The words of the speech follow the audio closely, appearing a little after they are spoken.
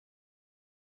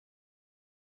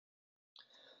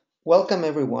Welcome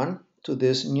everyone to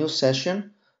this new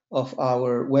session of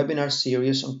our webinar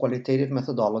series on qualitative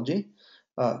methodology,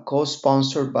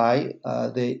 co-sponsored by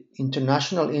the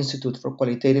International Institute for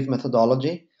Qualitative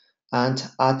Methodology and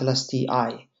Atlas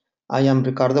TI. I am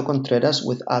Ricardo Contreras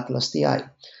with Atlas TI.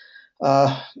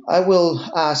 I will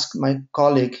ask my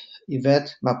colleague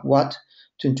Yvette McWatt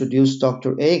to introduce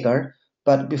Dr. Agar,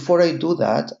 but before I do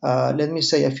that, let me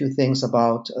say a few things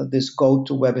about this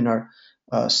GoToWebinar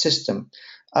system.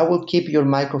 I will keep your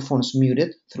microphones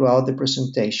muted throughout the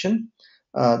presentation.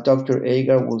 Dr.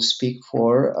 Agar will speak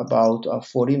for about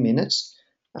 40 minutes,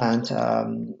 and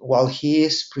while he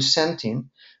is presenting,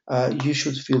 you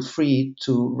should feel free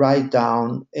to write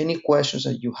down any questions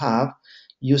that you have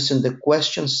using the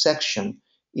questions section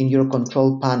in your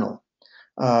control panel.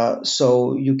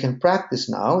 So you can practice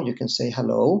now. You can say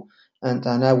hello, and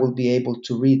I will be able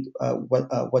to read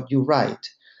what you write.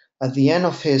 At the end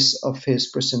of his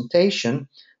presentation,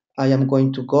 I am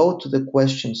going to go to the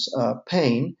questions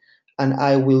pane, and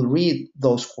I will read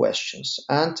those questions,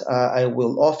 and I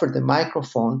will offer the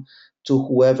microphone to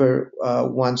whoever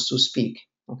wants to speak.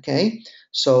 Okay,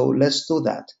 so let's do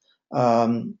that.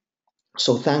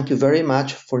 So thank you very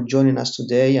much for joining us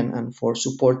today and for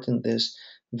supporting this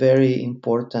very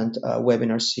important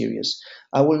webinar series.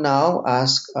 I will now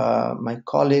ask my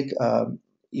colleague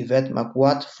Yvette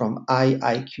McWatt from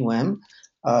IIQM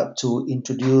to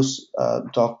introduce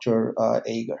Dr.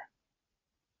 Agar.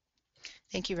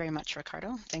 Thank you very much,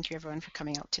 Ricardo. Thank you, everyone, for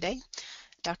coming out today.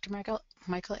 Dr. Michael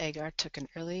Agar took an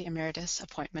early emeritus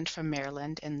appointment from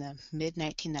Maryland in the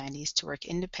mid-1990s to work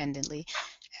independently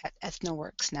at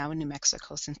EthnoWorks, now in New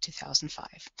Mexico, since 2005.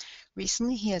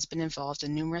 Recently, he has been involved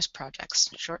in numerous projects,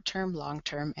 short-term,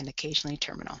 long-term, and occasionally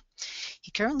terminal.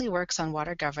 He currently works on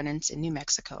water governance in New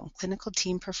Mexico, clinical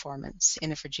team performance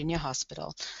in a Virginia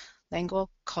hospital,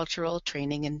 lingual-cultural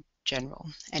training in general,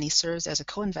 and he serves as a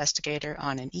co-investigator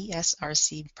on an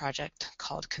ESRC project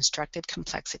called Constructed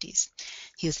Complexities.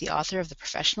 He is the author of The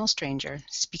Professional Stranger,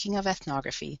 Speaking of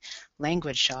Ethnography,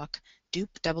 Language Shock,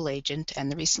 Dupe Double Agent,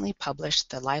 and the recently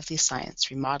published The Lively Science,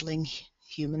 Remodeling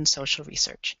Human Social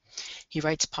Research. He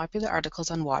writes popular articles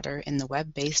on water in the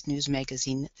web-based news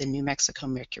magazine, The New Mexico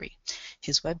Mercury.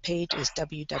 His webpage is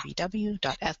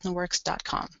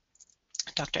www.ethnoworks.com.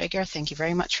 Dr. Agar, thank you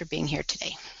very much for being here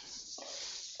today.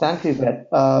 Thank you, Yvette.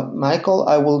 Michael,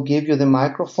 I will give you the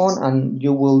microphone and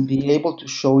you will be able to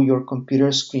show your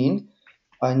computer screen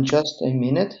in just a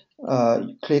minute.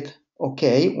 Click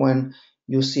OK when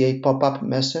you see a pop-up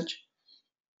message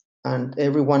and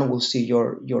everyone will see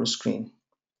your screen.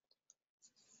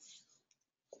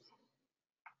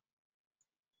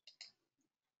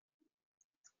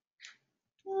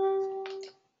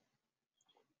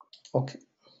 Okay.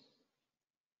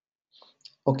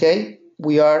 Okay,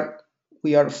 we are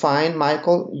fine,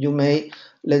 Michael. You may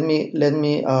let me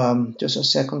just a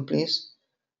second, please.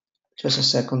 Just a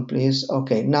second, please.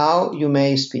 Okay, now you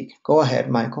may speak. Go ahead,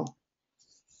 Michael.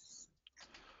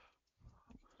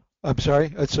 I'm sorry,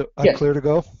 I'm Yes, clear to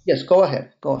go? yes, go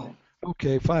ahead. Go ahead.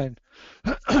 Okay, fine.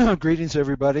 Greetings,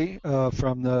 everybody,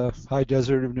 from the high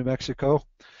desert of New Mexico.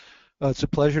 It's a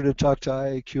pleasure to talk to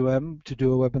IIQM, to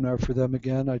do a webinar for them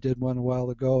again. I did one a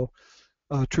while ago.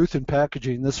 Truth in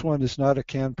Packaging. This one is not a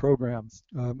canned program.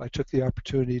 I took the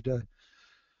opportunity to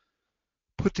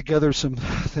put together some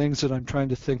things that I'm trying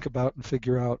to think about and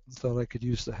figure out and thought I could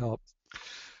use the help.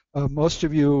 Most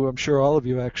of you, I'm sure all of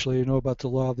you actually, know about the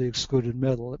law of the excluded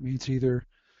middle. It means either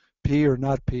P or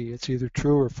not P. It's either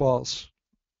true or false.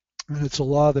 And it's a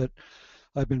law that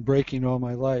I've been breaking all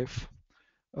my life.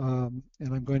 And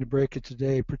I'm going to break it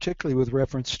today, particularly with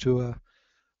reference to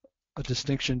a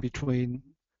distinction between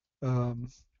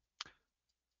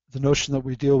the notion that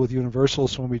we deal with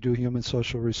universals when we do human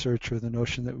social research or the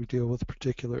notion that we deal with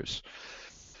particulars.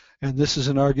 And this is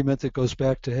an argument that goes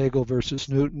back to Hegel versus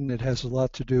Newton. It has a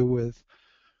lot to do with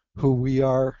who we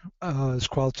are as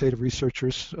qualitative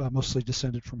researchers, mostly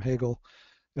descended from Hegel,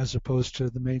 as opposed to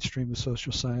the mainstream of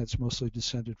social science, mostly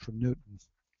descended from Newton.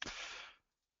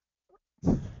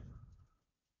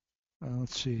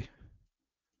 Let's see.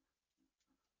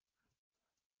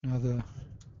 Now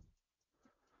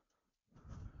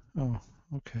oh,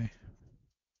 okay.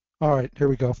 All right, here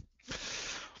we go.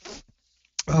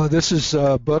 This is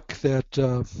a book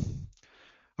that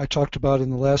I talked about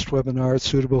in the last webinar. It's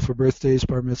suitable for birthdays,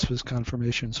 bar mitzvahs,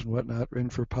 confirmations, and whatnot, written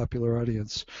for a popular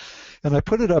audience. And I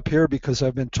put it up here because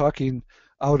I've been talking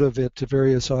out of it to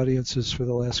various audiences for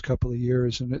the last couple of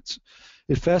years, and it's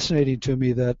fascinating to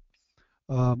me that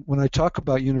when I talk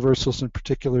about universals and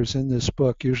particulars in this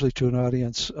book, usually to an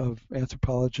audience of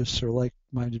anthropologists or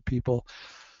like-minded people,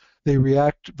 they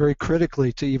react very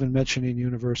critically to even mentioning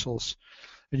universals.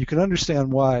 And you can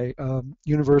understand why.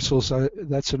 Universals,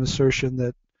 that's an assertion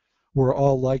that we're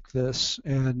all like this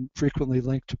and frequently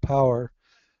linked to power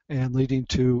and leading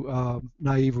to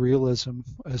naive realism,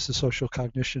 as the social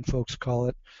cognition folks call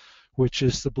it, which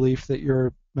is the belief that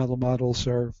your mental models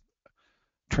are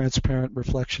transparent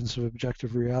reflections of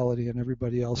objective reality and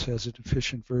everybody else has a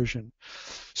deficient version.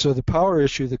 So the power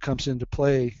issue that comes into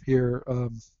play here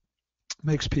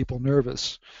makes people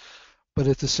nervous. But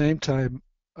at the same time,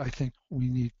 I think we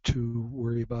need to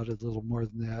worry about it a little more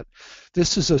than that.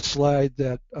 This is a slide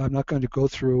that I'm not going to go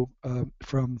through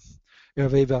from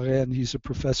Hervé Varenne. He's a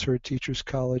professor at Teachers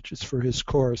College. It's for his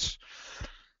course.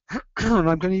 And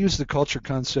I'm going to use the culture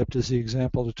concept as the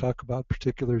example to talk about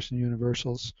particulars and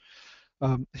universals.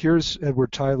 Here's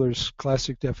Edward Tyler's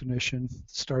classic definition,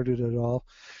 started it all.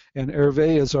 And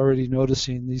Hervé is already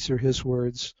noticing, these are his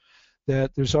words,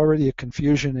 that there's already a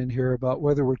confusion in here about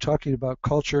whether we're talking about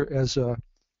culture as a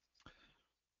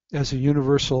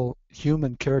universal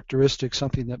human characteristic,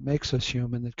 something that makes us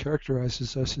human, that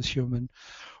characterizes us as human,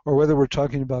 or whether we're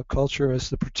talking about culture as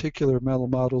the particular mental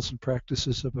models and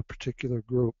practices of a particular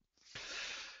group.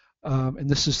 And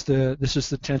this is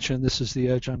the tension, this is the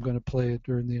edge I'm going to play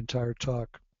during the entire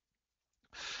talk.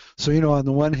 So, on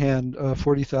the one hand,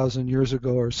 40,000 years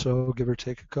ago or so, give or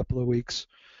take a couple of weeks,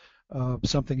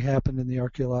 something happened in the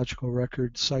archaeological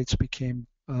record. Sites became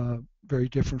very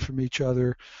different from each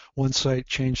other. One site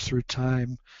changed through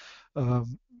time.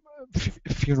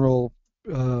 Funeral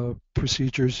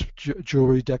procedures,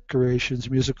 jewelry decorations,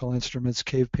 musical instruments,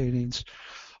 cave paintings,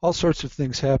 all sorts of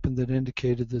things happened that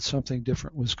indicated that something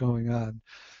different was going on,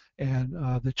 and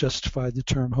that justified the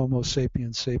term Homo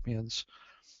sapiens sapiens.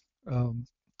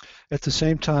 At the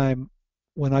same time,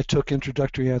 when I took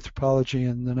introductory anthropology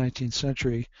in the 19th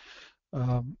century,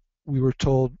 we were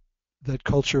told that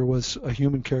culture was a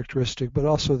human characteristic, but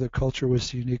also that culture was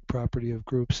the unique property of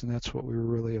groups, and that's what we were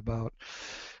really about.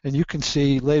 And you can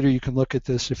see, later you can look at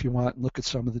this if you want, and look at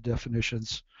some of the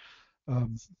definitions.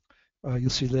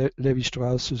 You'll see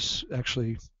Levi-Strauss is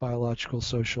actually biological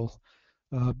social.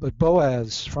 But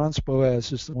Franz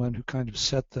Boas is the one who kind of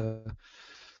set the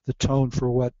tone for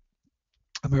what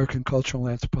American cultural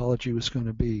anthropology was going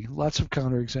to be. Lots of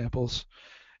counterexamples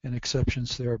and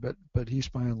exceptions there, but he's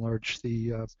by and large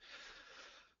the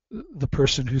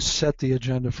person who set the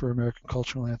agenda for American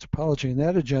cultural anthropology, and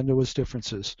that agenda was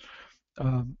differences.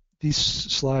 These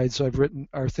slides I've written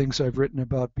are things I've written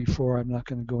about before. I'm not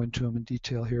going to go into them in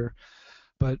detail here,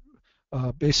 but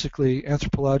basically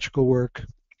anthropological work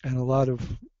and a lot of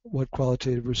what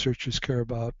qualitative researchers care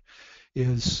about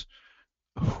is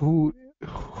who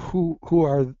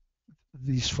are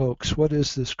these folks? What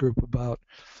is this group about?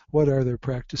 What are their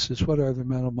practices? What are their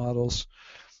mental models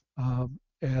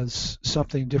as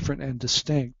something different and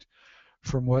distinct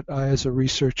from what I as a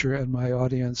researcher and my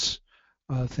audience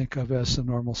think of as the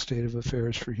normal state of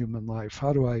affairs for human life?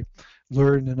 How do I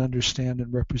learn and understand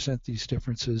and represent these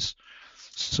differences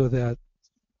so that,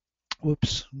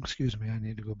 excuse me, I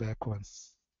need to go back one.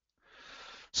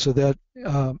 So that,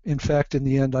 in fact, in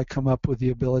the end, I come up with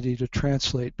the ability to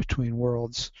translate between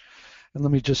worlds. And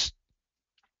let me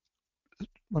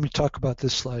talk about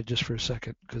this slide just for a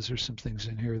second, because there's some things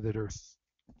in here that are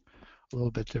a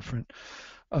little bit different.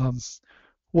 At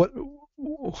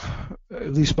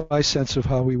least my sense of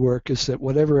how we work is that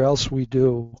whatever else we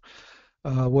do,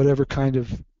 whatever kind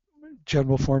of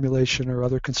general formulation or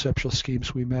other conceptual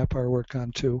schemes we map our work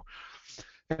onto,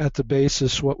 at the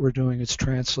basis, what we're doing is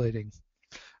translating.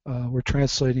 We're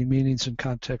translating meanings and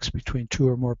context between two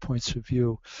or more points of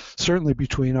view, certainly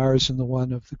between ours and the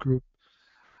one of the group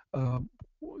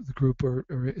or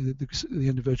the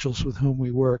individuals with whom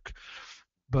we work,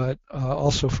 but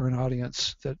also for an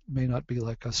audience that may not be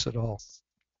like us at all.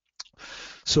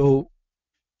 So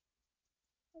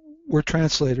we're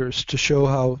translators to show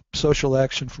how social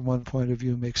action from one point of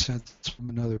view makes sense from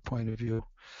another point of view.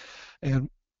 And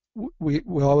we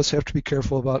always have to be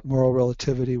careful about moral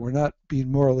relativity. We're not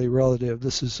being morally relative.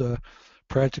 This is a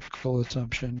practical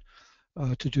assumption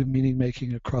to do meaning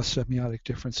making across semiotic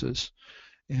differences.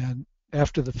 And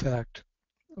after the fact,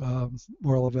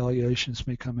 moral evaluations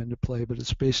may come into play, but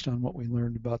it's based on what we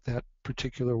learned about that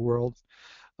particular world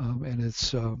and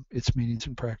its meanings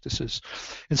and practices.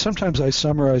 And sometimes I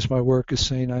summarize my work as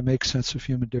saying I make sense of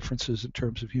human differences in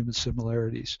terms of human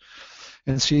similarities.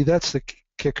 And see, that's the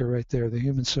kicker right there, the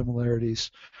human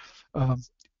similarities.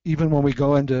 Even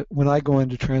when I go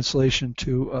into translation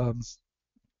to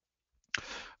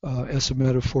as a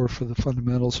metaphor for the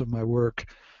fundamentals of my work,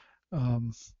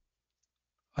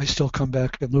 I still come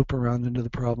back and loop around into the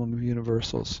problem of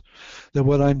universals. That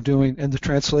what I'm doing, and the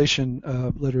translation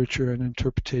literature and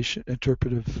interpretation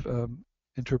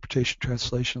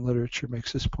translation literature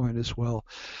makes this point as well.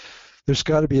 There's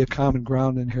got to be a common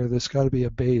ground in here. There's got to be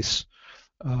a base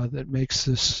that makes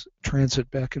this transit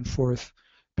back and forth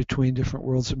between different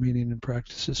worlds of meaning and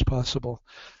practices possible.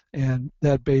 And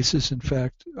that base is, in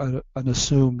fact, an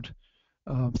assumed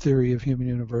theory of human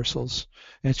universals.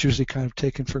 And it's usually kind of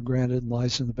taken for granted and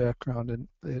lies in the background. And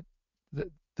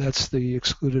that's the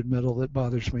excluded middle that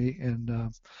bothers me,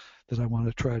 and that I want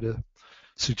to try to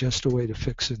suggest a way to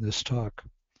fix in this talk.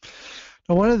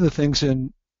 Now, one of the things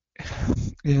in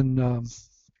the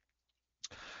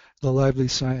lively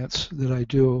science that I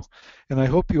do, and I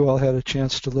hope you all had a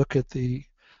chance to look at the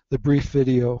brief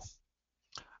video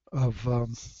of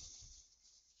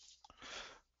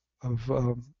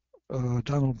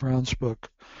Donald Brown's book.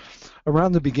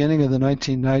 Around the beginning of the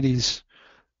 1990s,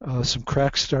 some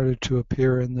cracks started to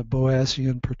appear in the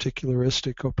Boasian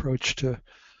particularistic approach to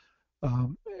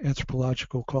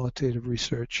anthropological qualitative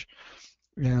research.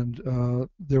 And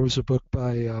there was a book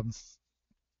by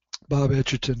Bob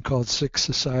Edgerton called Six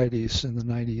Societies in the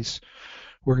 90s,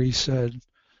 where he said,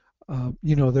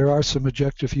 there are some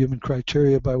objective human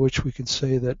criteria by which we can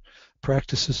say that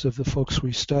practices of the folks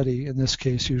we study, in this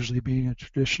case usually being a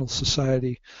traditional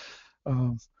society,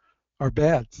 are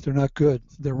bad. They're not good.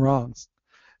 They're wrong.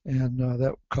 And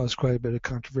that caused quite a bit of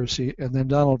controversy. And then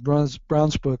Donald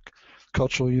Brown's book,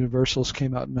 Cultural Universals,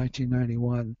 came out in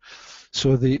 1991.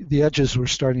 So the edges were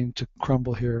starting to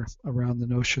crumble here around the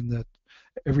notion that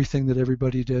everything that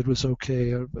everybody did was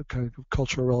okay, a kind of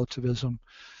cultural relativism,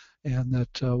 and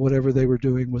that whatever they were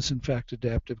doing was in fact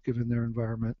adaptive given their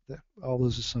environment. All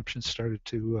those assumptions started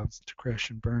to crash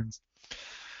and burn.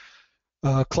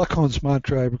 Kluckhohn's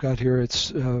mantra I've got here,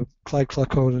 it's Clyde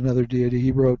Kluckhohn, another deity.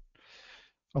 He wrote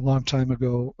a long time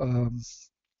ago,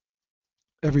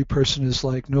 every person is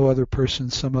like no other person,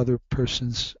 some other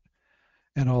persons,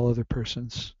 and all other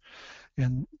persons.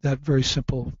 And that very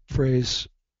simple phrase,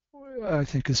 I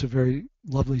think, is a very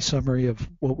lovely summary of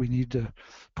what we need to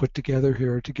put together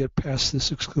here to get past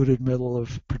this excluded middle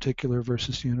of particular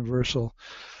versus universal.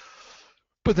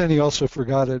 But then he also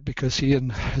forgot it because he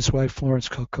and his wife Florence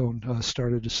Kluckhohn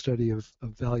started a study of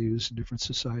values in different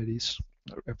societies,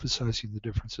 emphasizing the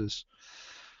differences.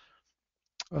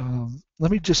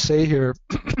 Let me just say here,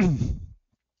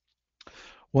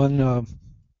 one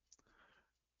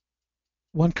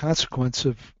consequence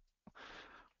of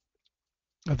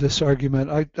this argument.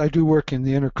 I do work in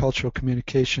the intercultural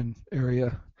communication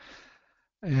area,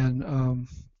 and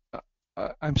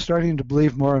I'm starting to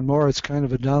believe more and more it's kind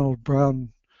of a Donald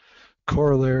Brown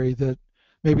corollary that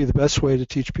maybe the best way to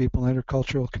teach people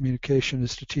intercultural communication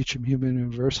is to teach them human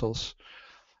universals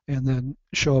and then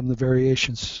show them the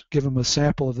variations, give them a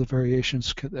sample of the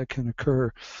variations that can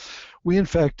occur. We in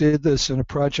fact did this in a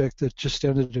project that just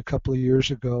ended a couple of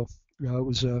years ago. It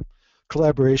was a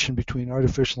collaboration between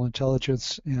artificial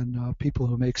intelligence and people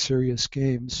who make serious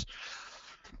games.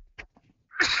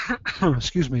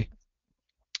 Excuse me.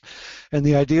 And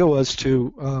the idea was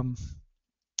to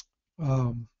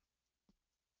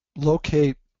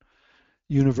locate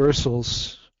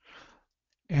universals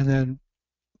and then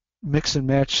mix and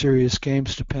match serious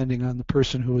games depending on the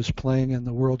person who was playing and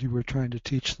the world you were trying to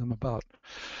teach them about.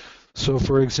 So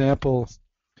for example,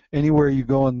 anywhere you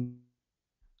go in,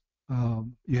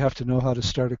 you have to know how to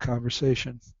start a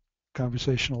conversation,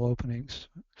 conversational openings.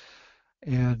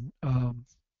 And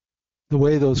the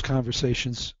way those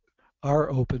conversations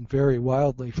are open vary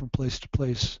wildly from place to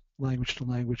place, language to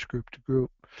language, group to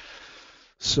group.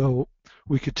 So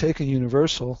we could take a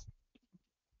universal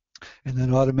and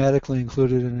then automatically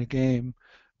include it in a game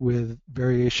with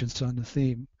variations on the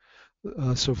theme.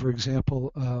 So for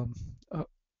example, a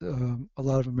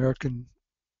lot of American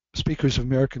speakers of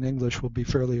American English will be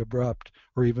fairly abrupt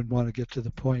or even want to get to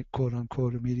the point, quote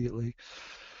unquote, immediately.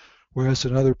 Whereas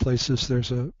in other places,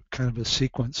 there's a kind of a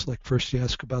sequence, like first you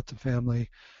ask about the family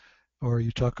or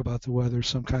you talk about the weather,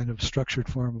 some kind of structured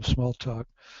form of small talk.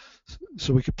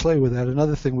 So we could play with that.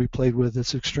 Another thing we played with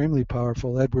that's extremely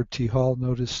powerful, Edward T. Hall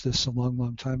noticed this a long,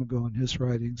 long time ago in his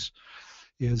writings,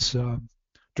 is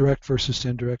direct versus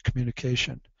indirect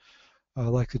communication.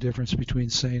 Like the difference between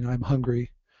saying, I'm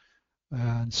hungry,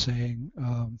 and saying,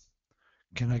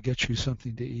 can I get you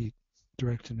something to eat,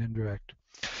 direct and indirect.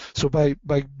 So by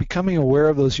becoming aware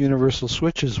of those universal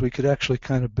switches, we could actually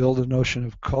kind of build a notion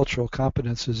of cultural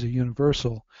competence as a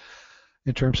universal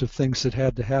in terms of things that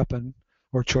had to happen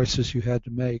or choices you had to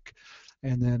make,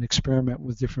 and then experiment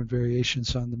with different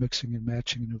variations on the mixing and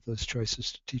matching of those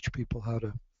choices to teach people how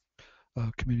to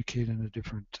communicate in a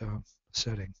different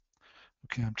setting.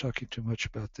 Okay, I'm talking too much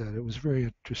about that. It was very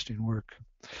interesting work.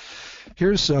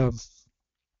 Here's, I'll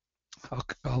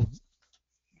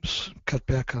cut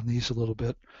back on these a little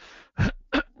bit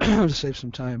to save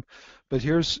some time. But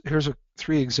here's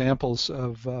three examples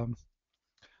of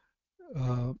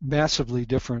massively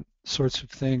different sorts of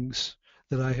things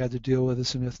that I had to deal with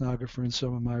as an ethnographer in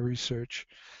some of my research.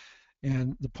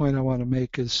 And the point I want to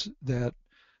make is that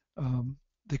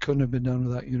they couldn't have been done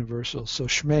without universals. So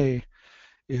Schmäh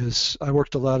is, I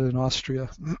worked a lot in Austria,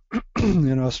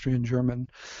 in Austrian German.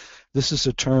 This is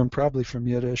a term probably from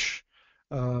Yiddish,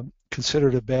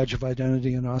 considered a badge of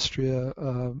identity in Austria,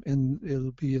 and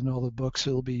it'll be in all the books,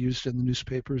 it'll be used in the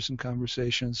newspapers and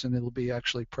conversations, and it'll be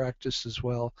actually practiced as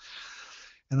well.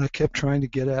 And I kept trying to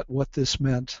get at what this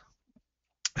meant.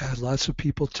 I had lots of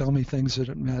people tell me things that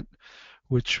it meant,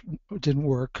 which didn't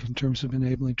work in terms of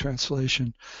enabling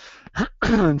translation.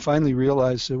 And finally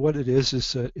realized that what it is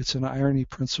it's an irony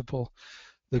principle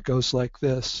that goes like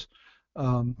this.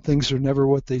 Things are never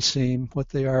what they seem. What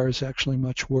they are is actually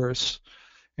much worse.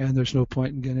 And there's no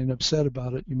point in getting upset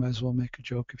about it. You might as well make a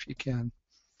joke if you can.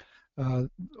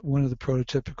 One of the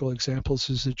prototypical examples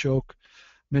is a joke,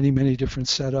 many, many different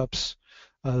setups.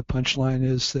 The punchline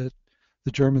is that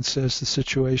the German says the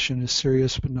situation is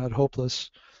serious but not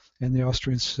hopeless. And the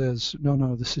Austrian says,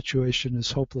 no, the situation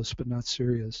is hopeless but not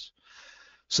serious.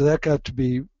 So that got to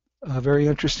be very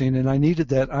interesting. And I needed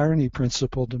that irony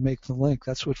principle to make the link.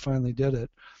 That's what finally did it.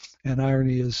 And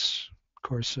irony is, of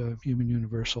course, a human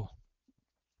universal.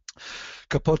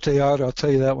 Capote out, I'll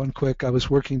tell you that one quick. I was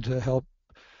working to help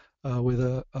with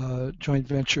a joint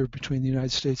venture between the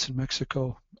United States and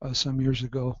Mexico some years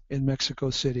ago in Mexico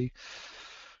City,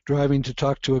 driving to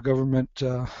talk to a government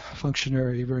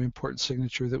functionary, a very important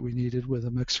signature that we needed with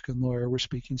a Mexican lawyer. We're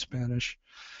speaking Spanish.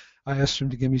 I asked him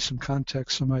to give me some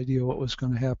context, some idea what was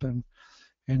going to happen.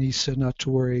 And he said not to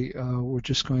worry, we're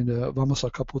just going to, vamos a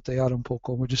capotear un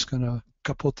poco, we're just going to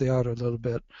capotear a little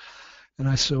bit. And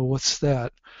I said, what's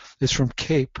that? It's from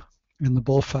Cape in the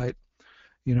bullfight.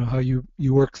 You know how you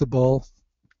work the bull,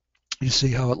 you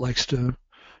see how it likes to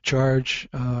charge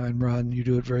and run. You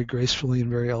do it very gracefully and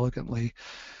very elegantly.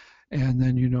 And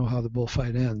then you know how the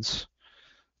bullfight ends.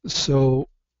 So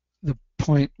the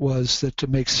point was that to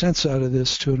make sense out of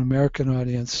this to an American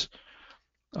audience,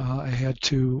 I had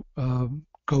to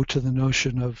go to the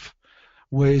notion of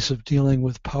ways of dealing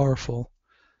with powerful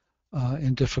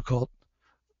and difficult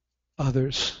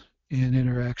others in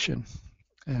interaction,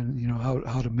 and you know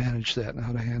how to manage that and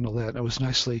how to handle that. And it was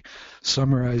nicely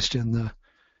summarized in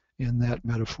that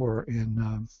metaphor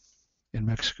in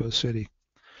Mexico City.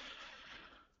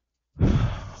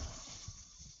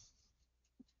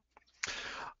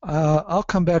 I'll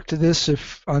come back to this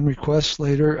if on request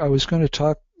later. I was going to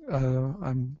talk,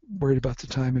 I'm worried about the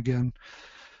time again.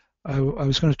 I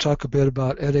was going to talk a bit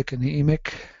about EDIC and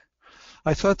EMIC.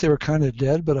 I thought they were kind of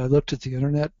dead, but I looked at the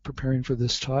internet preparing for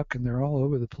this talk, and they're all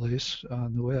over the place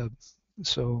on the web.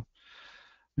 So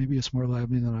maybe it's more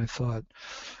lively than I thought.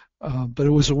 But it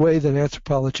was a way that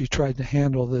anthropology tried to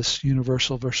handle this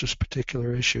universal versus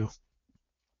particular issue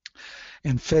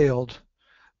and failed,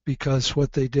 because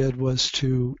what they did was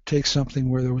to take something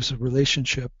where there was a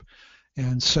relationship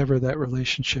and sever that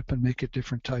relationship and make it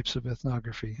different types of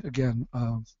ethnography. Again,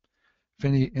 if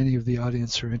any of the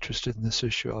audience are interested in this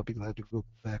issue, I'll be glad to go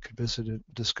back and visit a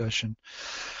discussion.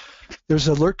 There's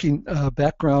a lurking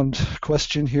background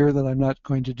question here that I'm not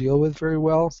going to deal with very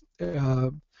well.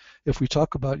 If we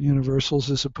talk about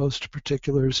universals as opposed to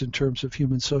particulars in terms of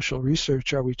human social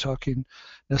research, are we talking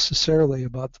necessarily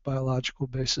about the biological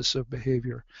basis of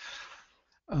behavior?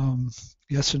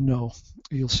 Yes and no.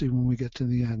 You'll see when we get to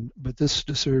the end. But this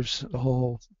deserves a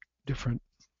whole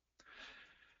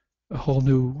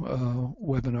new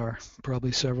webinar,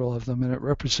 probably several of them, and it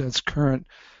represents current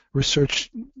research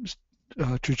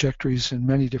trajectories in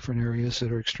many different areas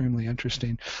that are extremely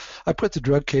interesting. I put the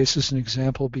drug case as an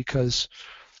example because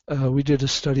we did a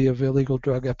study of illegal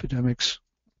drug epidemics,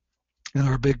 and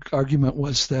our big argument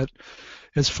was that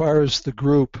as far as the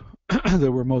group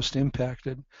that were most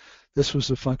impacted, this was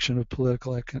a function of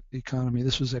political economy.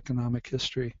 This was economic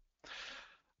history.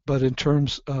 But in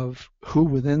terms of who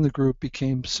within the group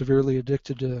became severely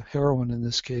addicted to heroin in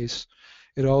this case,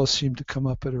 it always seemed to come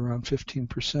up at around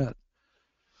 15%.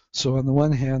 So on the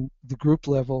one hand, the group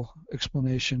level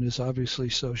explanation is obviously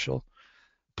social,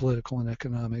 political, and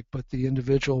economic, but the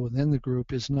individual within the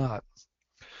group is not.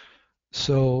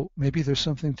 So maybe there's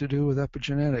something to do with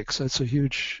epigenetics. That's a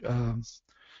huge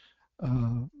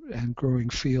and growing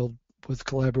field with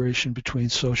collaboration between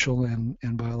social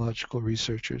and biological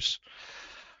researchers.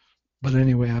 But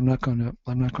anyway, I'm not going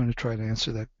to try to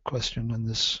answer that question in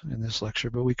this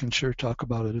lecture, but we can sure talk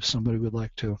about it if somebody would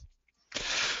like to.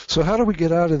 So how do we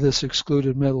get out of this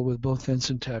excluded middle with both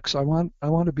ends in text? I want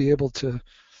to be able to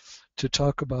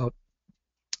talk about,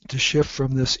 to shift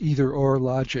from this either or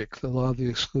logic, the law of the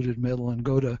excluded middle, and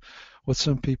go to what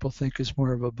some people think is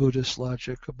more of a Buddhist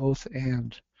logic, a both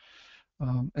and.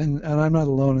 And I'm not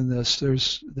alone in this.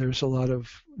 There's a lot of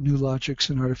new logics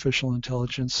in artificial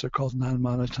intelligence. They're called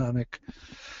non-monotonic.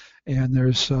 And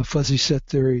there's fuzzy set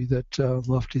theory that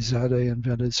Lofty-Zadeh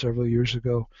invented several years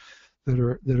ago that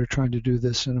are trying to do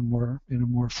this in a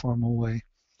more formal way.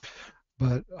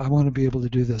 But I want to be able to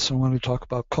do this. I want to talk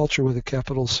about culture with a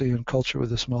capital C and culture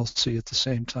with a small c at the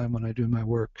same time when I do my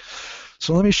work.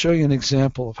 So let me show you an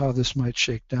example of how this might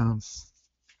shake down.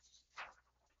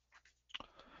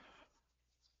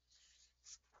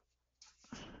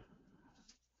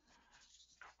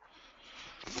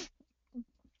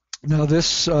 Now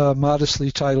this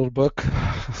modestly titled book,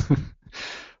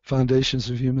 Foundations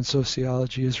of Human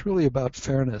Sociology, is really about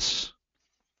fairness.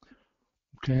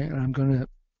 Okay, and I'm going to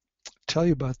tell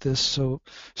you about this. So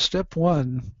step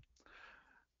one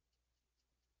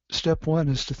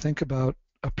is to think about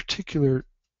a particular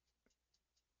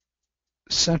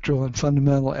central and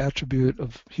fundamental attribute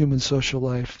of human social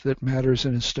life that matters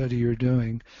in a study you're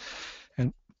doing,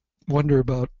 and wonder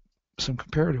about some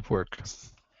comparative work.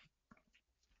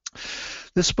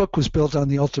 This book was built on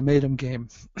the ultimatum game.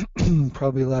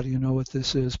 Probably a lot of you know what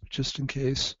this is, but just in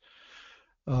case.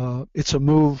 It's a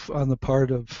move on the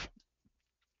part of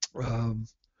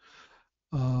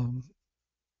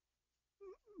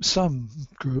some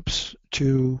groups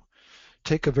to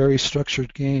take a very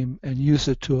structured game and use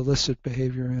it to elicit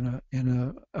behavior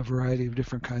in a variety of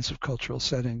different kinds of cultural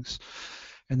settings,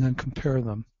 and then compare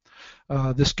them.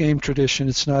 This game tradition,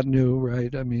 it's not new,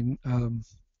 right? I mean,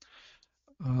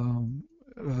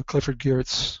 Clifford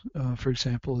Geertz, for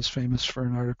example, is famous for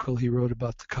an article he wrote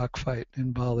about the cockfight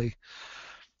in Bali.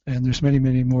 And there's many,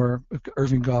 many more.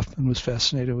 Irving Goffman was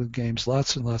fascinated with games.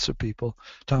 Lots and lots of people.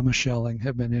 Thomas Schelling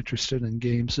have been interested in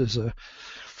games as a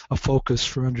focus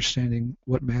for understanding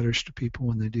what matters to people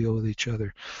when they deal with each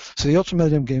other. So the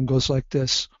ultimatum game goes like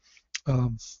this.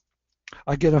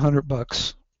 I get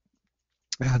 $100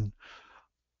 and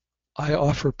I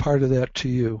offer part of that to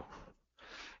you,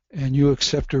 and you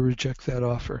accept or reject that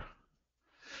offer.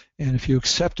 And if you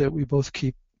accept it, we both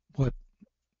keep what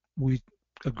we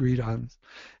agreed on.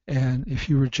 And if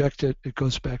you reject it, it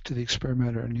goes back to the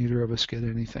experimenter and neither of us get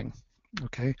anything.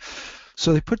 Okay?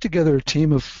 So they put together a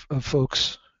team of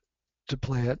folks to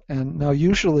play it. And now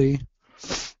usually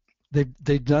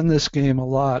they've done this game a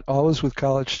lot, always with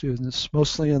college students,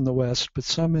 mostly in the West, but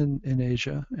some in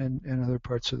Asia and other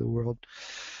parts of the world.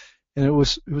 And it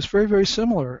was very, very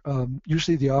similar.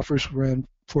 Usually the offers ran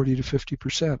 40 to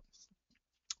 50%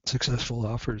 successful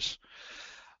offers.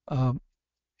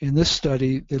 In this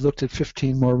study, they looked at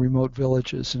 15 more remote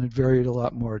villages, and it varied a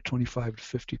lot more, 25 to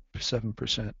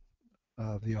 57%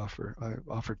 of the offer. I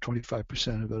offered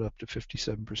 25% of it up to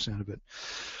 57% of it.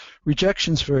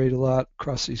 Rejections varied a lot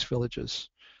across these villages,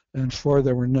 and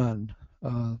there were none.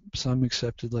 Some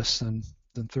accepted less than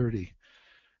 30,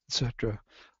 etc.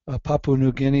 Papua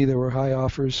New Guinea, there were high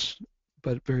offers,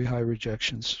 but very high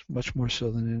rejections, much more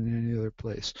so than in any other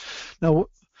place. Now,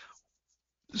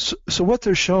 so what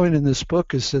they're showing in this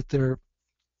book is that the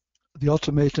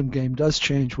ultimatum game does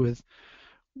change with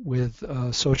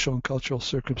social and cultural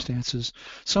circumstances.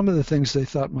 Some of the things they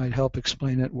thought might help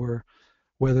explain it were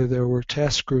whether there were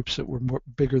task groups that were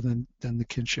bigger than the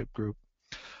kinship group,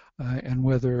 and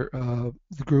whether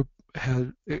the group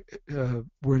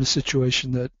were in a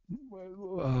situation that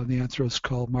the anthros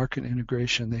call market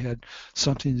integration. They had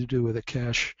something to do with a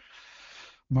cash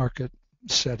market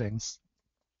setting.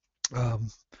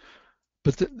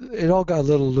 But it all got a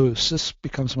little loose. This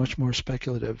becomes much more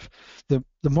speculative. The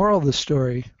moral of the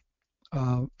story,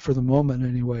 for the moment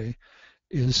anyway,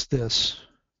 is this.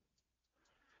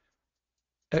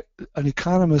 An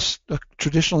economist, a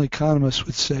traditional economist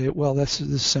would say, well, that's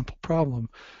a simple problem.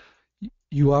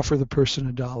 You offer the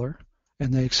person $1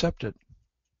 and they accept it.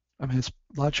 I mean, it's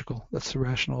logical. That's the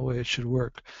rational way it should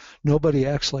work. Nobody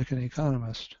acts like an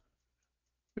economist.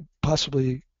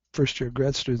 Possibly first-year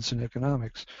grad students in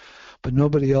economics, but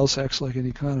nobody else acts like an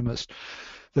economist.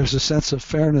 There's a sense of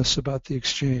fairness about the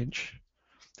exchange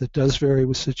that does vary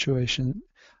with situation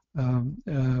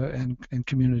and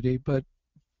community, but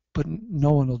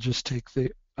no one will just take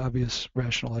the obvious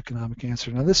rational economic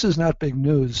answer. Now, this is not big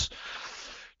news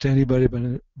to anybody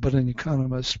but an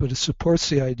economist, but it supports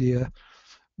the idea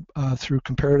through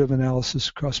comparative analysis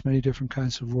across many different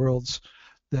kinds of worlds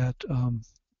that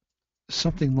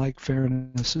something like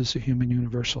fairness is a human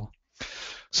universal.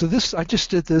 So I just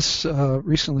did this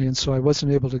recently, and so I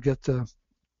wasn't able to get the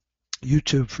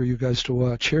YouTube for you guys to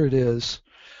watch. Here it is.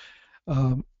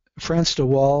 Frans de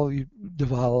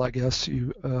Waal, I guess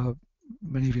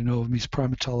many of you know him. He's a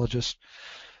primatologist.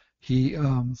 He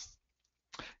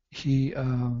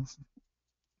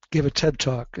gave a TED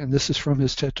talk, and this is from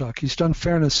his TED talk. He's done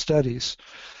fairness studies.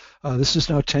 This is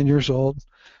now 10 years old.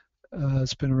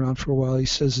 It's been around for a while. He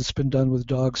says it's been done with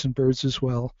dogs and birds as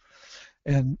well.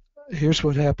 And here's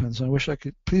what happens. I wish I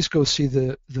could. Please go see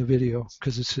the video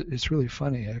because it's really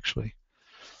funny actually.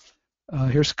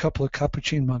 Here's a couple of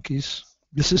capuchin monkeys.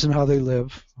 This isn't how they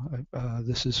live.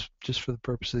 This is just for the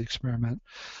purpose of the experiment.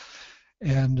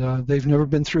 And they've never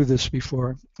been through this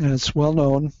before, and it's well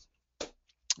known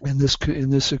in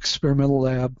this experimental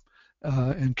lab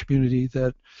and community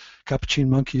that capuchin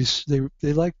monkeys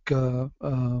they like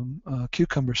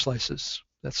cucumber slices.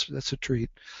 That's a treat,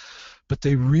 but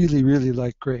they really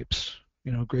like grapes.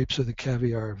 Grapes are the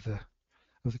caviar of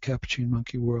the capuchin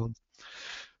monkey world.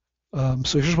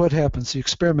 So here's what happens. The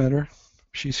experimenter,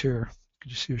 she's here.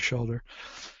 Could you see her shoulder?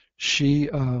 She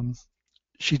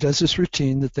does this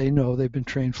routine that they know they've been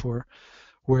trained for,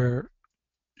 where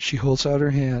she holds out her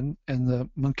hand and the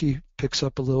monkey picks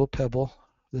up a little pebble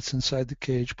that's inside the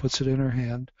cage, puts it in her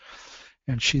hand,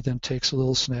 and she then takes a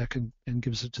little snack and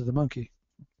gives it to the monkey.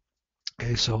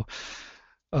 Okay, so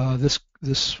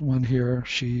this one here,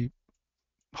 she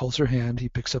holds her hand, he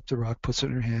picks up the rock, puts it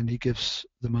in her hand, he gives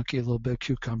the monkey a little bit of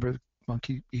cucumber, the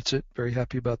monkey eats it, very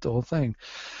happy about the whole thing.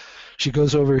 She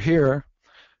goes over here,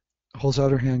 holds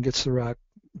out her hand, gets the rock,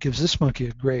 gives this monkey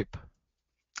a grape.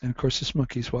 And of course, this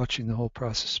monkey's watching the whole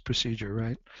procedure,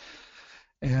 right?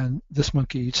 And this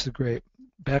monkey eats the grape.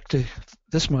 Back to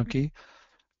this monkey,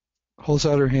 holds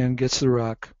out her hand, gets the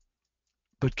rock,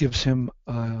 but gives him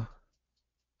a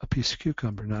piece of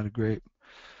cucumber, not a grape.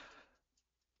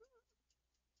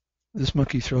 This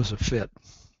monkey throws a fit.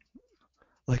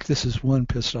 Like, this is one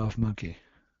pissed off monkey.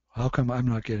 How come I'm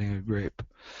not getting a grape?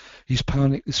 He's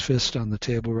pounding his fist on the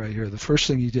table right here. The first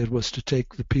thing he did was to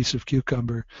take the piece of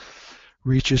cucumber,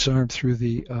 reach his arm through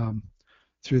the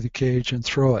cage and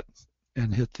throw it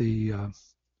and hit the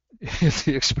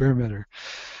experimenter.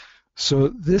 So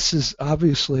this is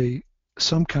obviously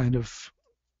some kind of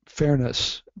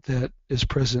fairness that is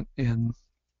present in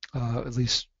at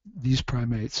least these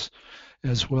primates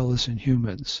as well as in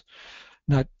humans.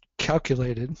 Not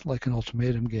calculated like an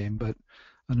ultimatum game, but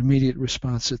an immediate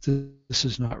response that this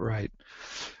is not right.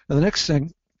 Now, the next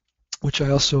thing, which I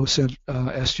also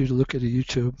asked you to look at a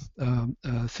YouTube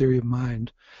theory of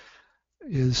mind,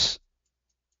 is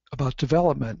about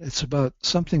development. It's about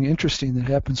something interesting that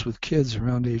happens with kids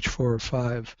around age 4 or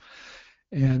 5.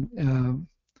 And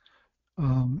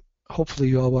hopefully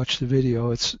you all watch the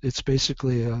video. It's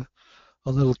basically a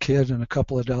little kid and a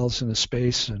couple of dolls in a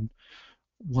space, and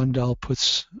one doll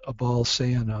puts a ball,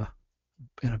 say, in a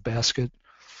basket,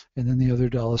 and then the other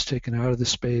doll is taken out of the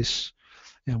space.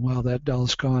 And while that doll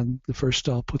is gone, the first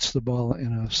doll puts the ball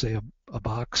in a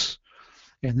box,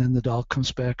 and then the doll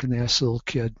comes back and they ask the little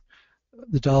kid,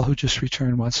 the doll who just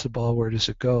returned wants the ball, where does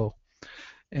it go?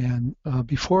 And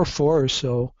before 4 or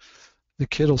so, the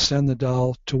kid will send the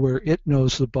doll to where it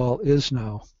knows the ball is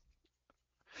now.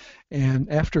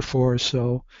 And after 4 or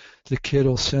so, the kid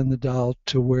will send the doll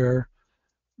to where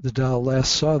the doll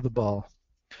last saw the ball.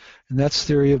 And that's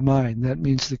theory of mind. That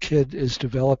means the kid is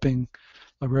developing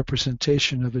a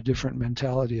representation of a different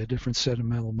mentality, a different set of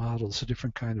mental models, a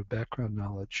different kind of background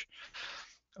knowledge.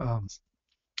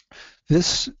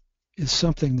 This is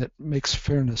something that makes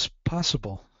fairness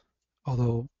possible,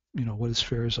 although what is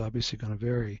fair is obviously going to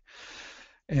vary.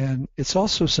 And it's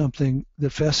also something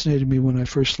that fascinated me when I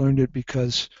first learned it,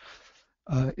 because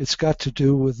it's got to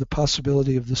do with the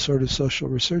possibility of the sort of social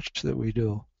research that we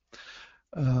do.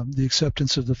 The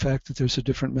acceptance of the fact that there's a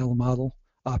different mental model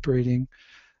operating,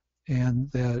 and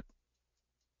that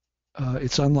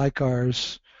it's unlike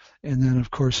ours. And then, of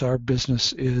course, our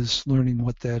business is learning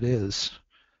what that is,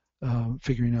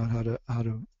 figuring out how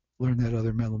to learn that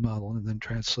other mental model and then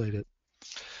translate it.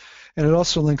 And it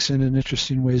also links in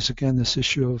interesting ways, again, this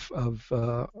issue of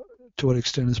to what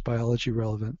extent is biology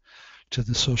relevant to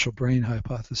the social brain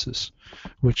hypothesis,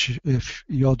 which, if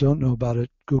you all don't know about it,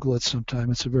 Google it sometime.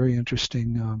 It's a very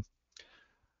interesting,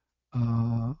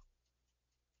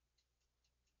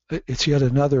 it's yet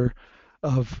another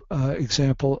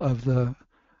example of the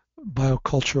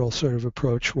biocultural sort of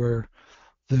approach where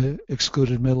the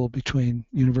excluded middle between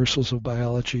universals of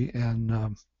biology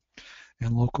and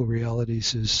local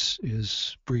realities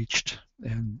is breached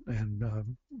and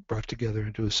brought together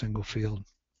into a single field.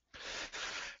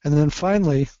 And then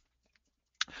finally,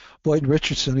 Boyd and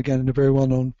Richardson, again, in a very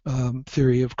well-known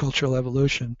theory of cultural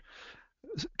evolution,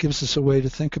 gives us a way to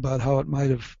think about how it might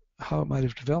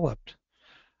have developed.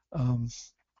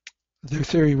 Their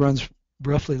theory runs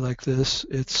roughly like this.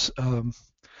 It's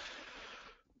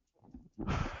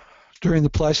during the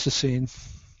Pleistocene.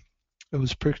 It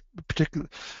was particular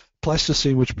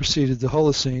Pleistocene, which preceded the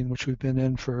Holocene, which we've been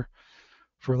in for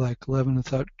like 11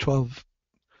 to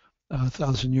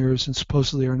 12,000 years, and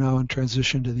supposedly are now in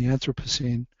transition to the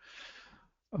Anthropocene.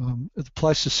 The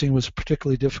Pleistocene was a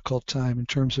particularly difficult time in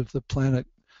terms of the planet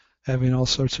having all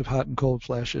sorts of hot and cold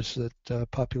flashes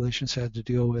that populations had to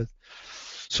deal with.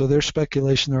 So their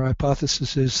speculation, their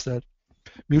hypothesis is that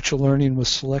mutual learning was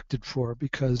selected for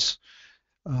because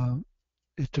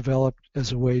it developed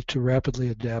as a way to rapidly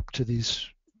adapt to these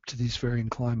varying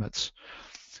climates.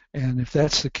 And if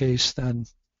that's the case, then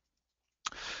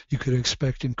you could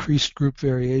expect increased group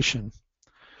variation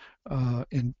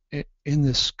in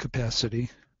this capacity.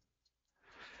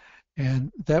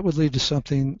 And that would lead to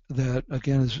something that,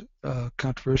 again, is a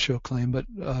controversial claim, but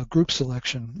group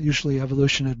selection. Usually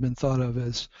evolution had been thought of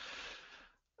as,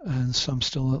 and some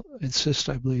still insist,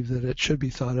 I believe, that it should be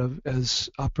thought of as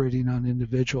operating on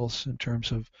individuals in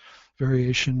terms of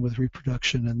variation with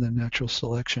reproduction and then natural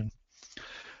selection.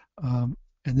 And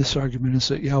this argument is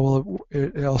that,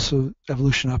 it also,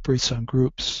 evolution operates on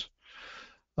groups,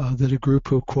 that a group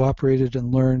who cooperated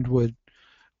and learned would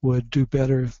do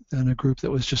better than a group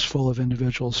that was just full of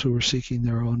individuals who were seeking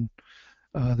their own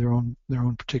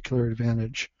particular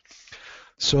advantage.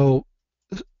 So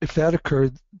if that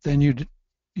occurred, then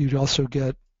you'd also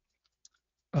get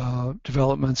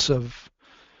developments of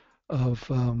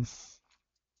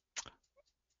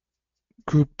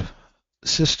group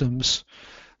systems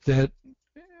that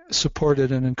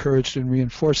supported and encouraged and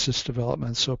reinforced this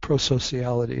development. So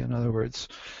prosociality, in other words,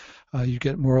 you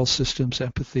get moral systems,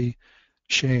 empathy,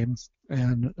 shame,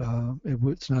 and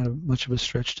it's not much of a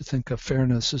stretch to think of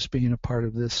fairness as being a part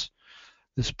of this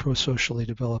pro-socially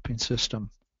developing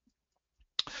system.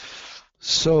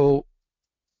 So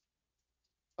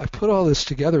I put all this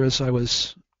together as I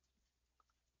was,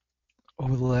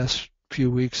 over the last few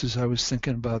weeks, as I was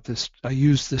thinking about this. I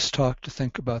used this talk to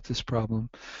think about this problem,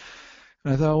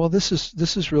 and I thought, well, this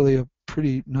is really a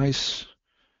pretty nice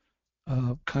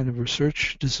kind of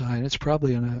research design. It's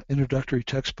probably in an introductory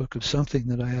textbook of something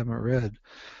that I haven't read,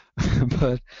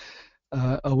 but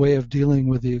a way of dealing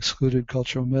with the excluded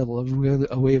cultural middle,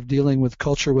 a way of dealing with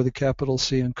culture with a capital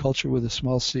C and culture with a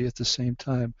small c at the same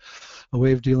time, a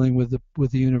way of dealing with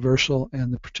the universal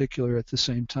and the particular at the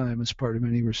same time as part of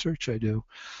any research I do.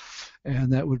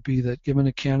 And that would be that given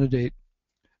a candidate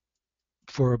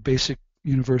for a basic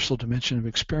universal dimension of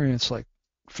experience like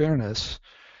fairness,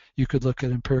 you could look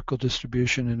at empirical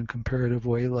distribution in a comparative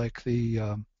way like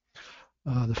the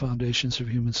foundations of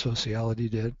human sociality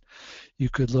did. You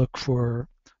could look for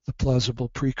the plausible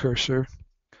precursor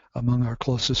among our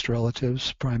closest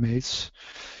relatives, primates.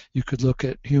 You could look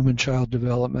at human child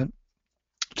development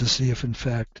to see if, in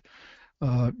fact,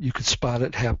 you could spot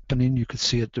it happening. You could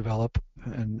see it develop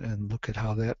and look at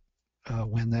how that,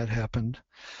 when that happened.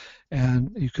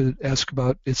 And you could ask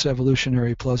about its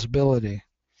evolutionary plausibility.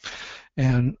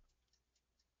 And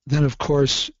then, of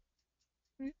course,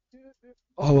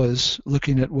 always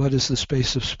looking at what is the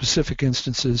space of specific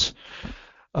instances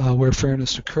where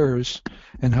fairness occurs,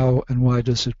 and how and why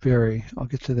does it vary. I'll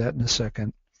get to that in a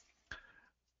second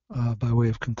by way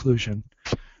of conclusion.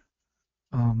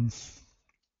 And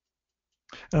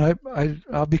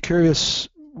I'll be curious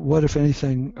what, if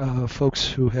anything, folks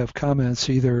who have comments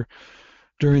either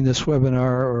during this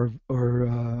webinar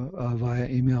or via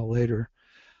email later,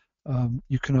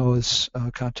 you can always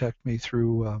contact me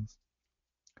through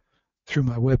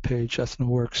my webpage,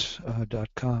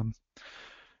 ethnoworks.com.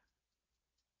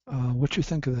 What you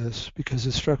think of this? Because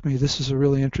it struck me this is a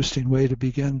really interesting way to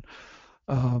begin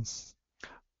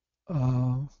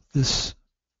this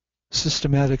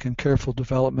systematic and careful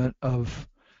development of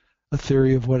a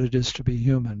theory of what it is to be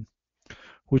human,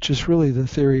 which is really the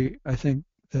theory I think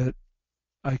that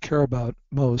I care about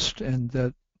most, and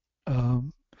that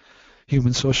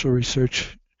human social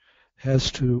research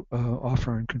has to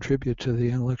offer and contribute to the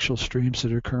intellectual streams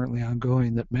that are currently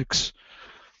ongoing that mix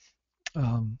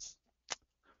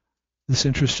this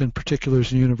interest in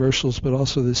particulars and universals, but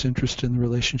also this interest in the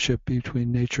relationship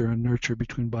between nature and nurture,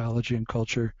 between biology and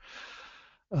culture.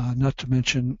 Not to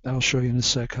mention, I'll show you in a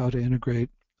sec how to integrate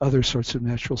other sorts of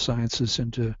natural sciences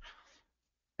into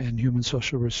and human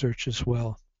social research as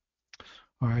well.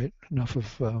 All right, enough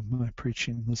of my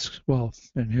preaching.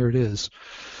 And here it is.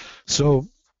 So,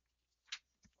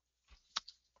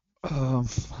 I'm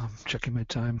checking my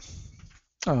time.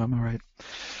 Oh, I'm all right.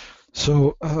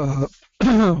 So,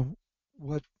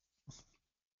 what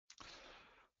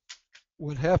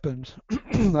what happened?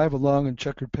 I have a long and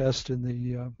checkered past in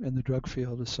the drug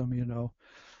field, as some of you know.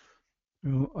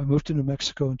 I moved to New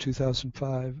Mexico in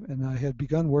 2005, and I had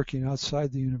begun working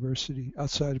outside the university. I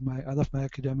left my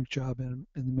academic job in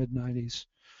the mid '90s,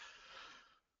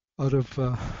 out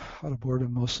of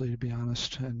boredom mostly, to be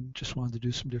honest, and just wanted to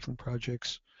do some different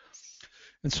projects.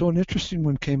 And so an interesting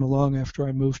one came along after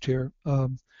I moved here.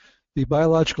 The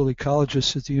biological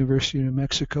ecologists at the University of New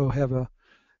Mexico have a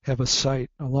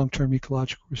site, a long-term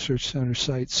ecological research center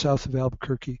site south of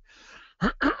Albuquerque,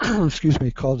 excuse me,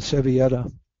 called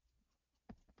Sevieta.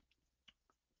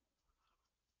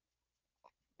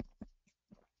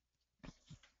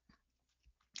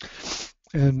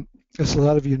 And as a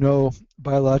lot of you know,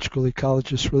 biological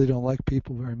ecologists really don't like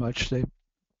people very much. They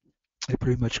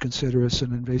pretty much consider us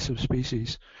an invasive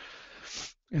species.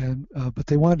 And but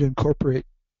they wanted to incorporate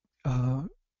uh,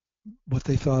 what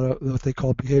they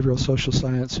called behavioral social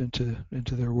science into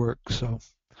their work. So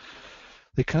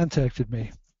they contacted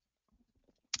me.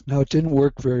 Now it didn't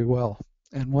work very well,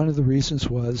 and one of the reasons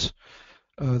was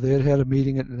they had a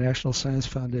meeting at the National Science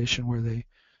Foundation where they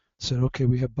said, okay,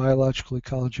 we have biological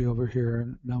ecology over here,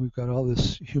 and now we've got all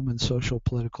this human, social,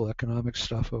 political, economic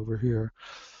stuff over here.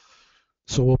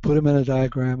 So we'll put them in a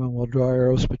diagram and we'll draw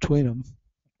arrows between them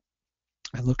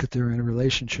and look at their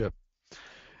interrelationship.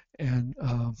 And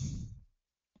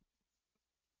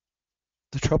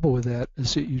the trouble with that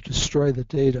is that you destroy the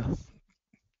data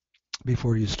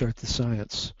before you start the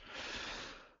science.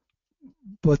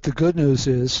 But the good news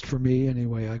is, for me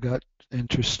anyway, I got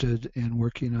interested in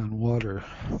working on water.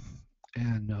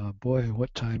 And boy,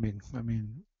 what timing. I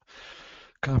mean,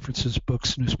 conferences,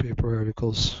 books, newspaper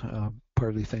articles,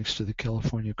 partly thanks to the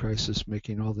California crisis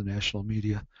making all the national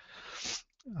media.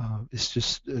 It's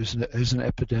just, there's an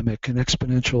epidemic, an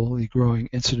exponentially growing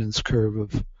incidence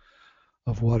curve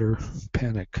of water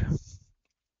panic.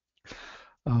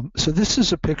 So this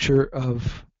is a picture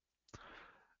of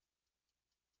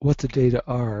what the data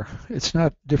are. It's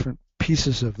not different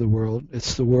pieces of the world,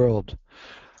 it's the world.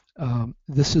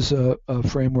 This is a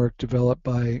framework developed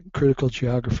by critical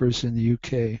geographers in the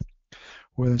UK,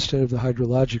 where instead of the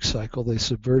hydrologic cycle, they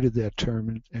subverted that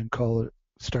term and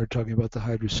started talking about the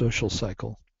hydrosocial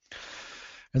cycle.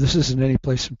 And this isn't any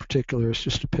place in particular. It's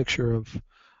just a picture of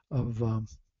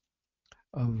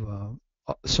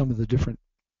some of the different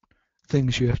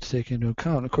things you have to take into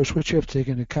account. Of course, what you have to take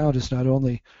into account is not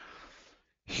only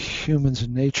humans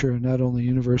and nature, and not only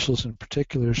universals and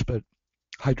particulars, but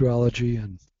hydrology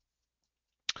and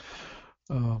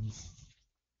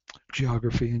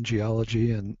geography and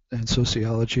geology and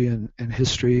sociology and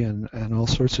history and all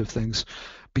sorts of things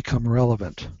become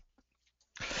relevant.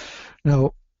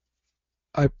 Now,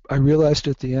 I realized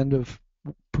at the end of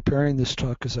preparing this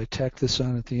talk, as I tacked this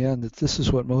on at the end, that this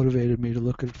is what motivated me to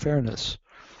look at fairness,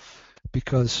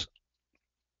 because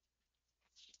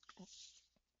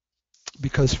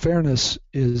fairness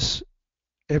is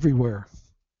everywhere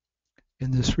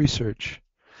in this research.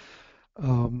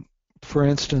 For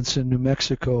instance, in New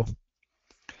Mexico,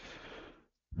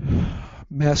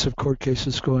 massive court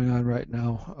cases going on right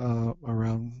now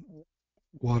around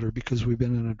water because we've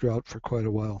been in a drought for quite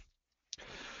a while.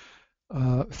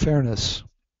 Fairness.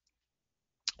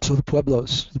 So the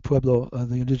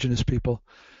the indigenous people,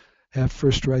 have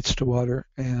first rights to water,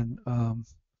 and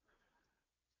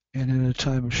in a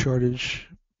time of shortage,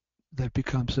 that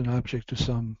becomes an object of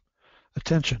some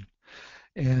attention.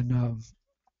 And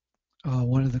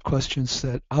one of the questions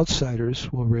that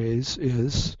outsiders will raise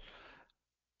is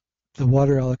the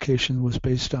water allocation was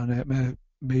based on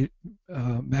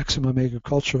maximum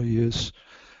agricultural use.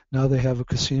 Now they have a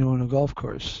casino and a golf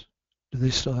course. Do they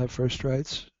still have first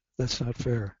rights? That's not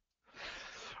fair.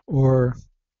 Or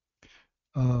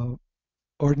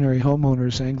ordinary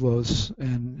homeowners, Anglos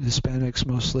and Hispanics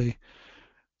mostly,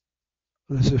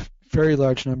 there's a very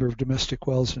large number of domestic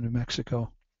wells in New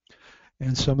Mexico.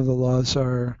 And some of the laws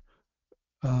are,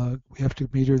 we have to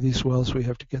meter these wells, we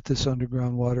have to get this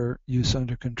underground water use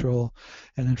under control.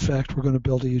 And in fact, we're going to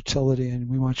build a utility and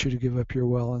we want you to give up your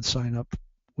well and sign up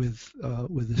with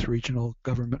this regional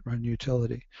government-run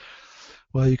utility.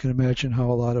 Well, you can imagine how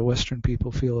a lot of Western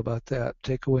people feel about that.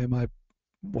 Take away my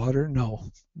water? No,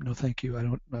 thank you. I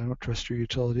don't trust your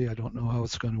utility. I don't know how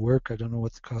it's going to work. I don't know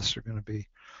what the costs are going to be.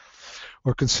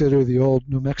 Or consider the old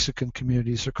New Mexican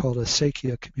communities are called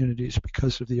acequia communities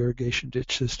because of the irrigation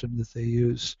ditch system that they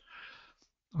use.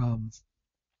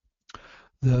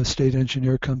 The state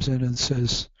engineer comes in and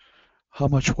says, how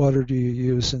much water do you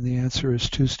use? And the answer is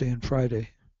Tuesday and Friday,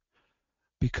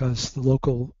 because the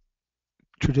local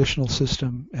traditional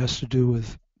system has to do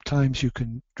with times you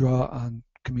can draw on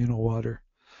communal water,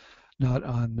 not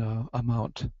on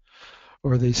amount.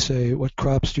 Or they say, what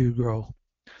crops do you grow?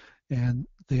 And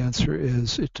the answer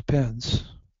is, it depends.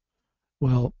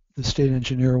 Well, the state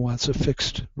engineer wants a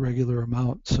fixed regular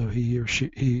amount, so he or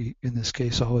she, in this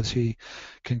case, always he,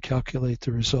 can calculate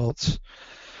the results.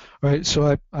 All right,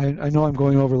 so I know I'm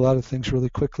going over a lot of things really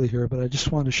quickly here, but I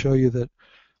just want to show you that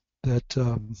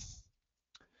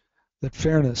that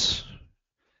fairness,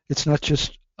 it's not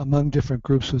just among different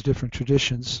groups with different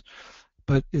traditions,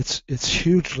 but it's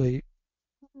hugely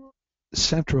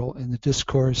central in the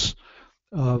discourse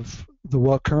of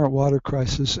the current water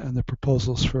crisis and the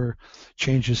proposals for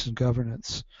changes in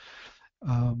governance.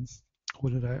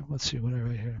 Let's see, what did I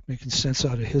write here? Making sense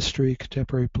out of history,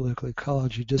 contemporary political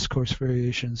ecology, discourse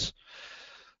variations,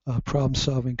 problem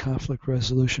solving, conflict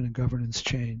resolution, and governance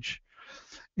change.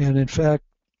 And in fact,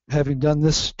 having done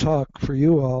this talk for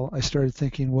you all, I started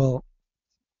thinking, well,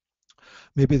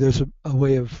 maybe there's a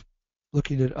way of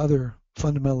looking at other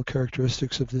fundamental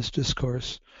characteristics of this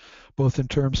discourse, both in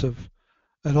terms of,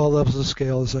 at all levels of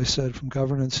scale, as I said, from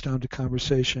governance down to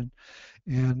conversation,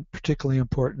 and particularly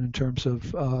important in terms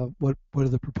of what are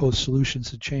the proposed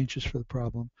solutions and changes for the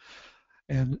problem.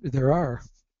 And there are.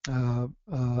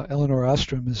 Eleanor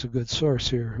Ostrom is a good source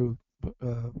here, who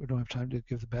we don't have time to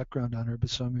give the background on her, but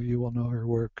some of you will know her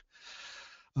work,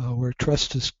 where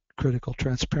trust is critical,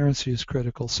 transparency is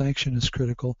critical, sanction is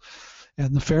critical,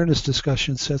 and the fairness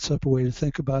discussion sets up a way to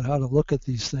think about how to look at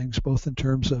these things, both in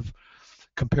terms of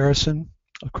comparison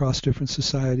across different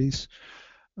societies.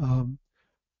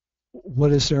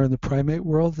 What is there in the primate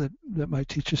world that might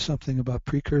teach us something about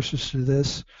precursors to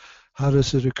this? How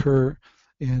does it occur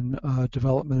in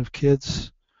development of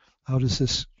kids? How does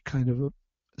this kind of a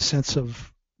sense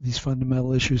of these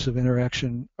fundamental issues of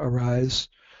interaction arise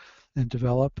and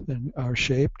develop and are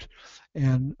shaped?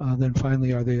 And then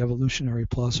finally, are they evolutionary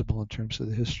plausible in terms of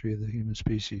the history of the human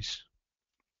species?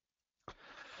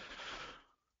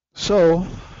 So,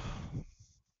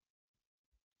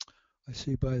 I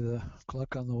see by the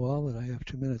clock on the wall that I have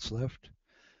 2 minutes left.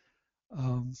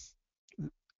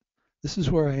 This is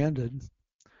where I ended.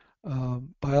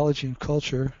 Biology and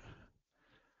culture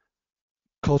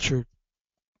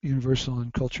universal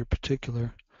and culture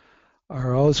particular,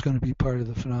 are always going to be part of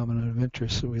the phenomenon of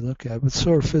interest that we look at, but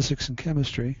so are physics and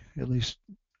chemistry, at least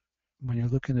when you're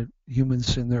looking at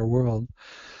humans in their world.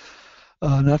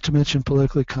 Not to mention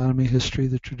political economy, history,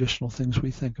 the traditional things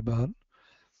we think about.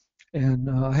 And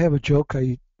I have a joke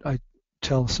I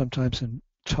tell sometimes in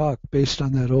talk based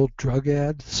on that old drug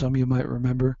ad, some of you might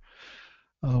remember,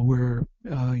 where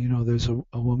there's a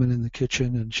woman in the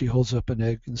kitchen and she holds up an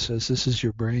egg and says, "This is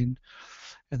your brain,"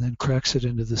 and then cracks it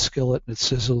into the skillet and it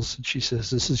sizzles, and she says,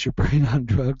 "This is your brain on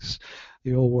drugs,"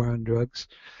 the old war on drugs.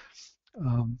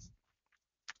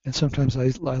 And sometimes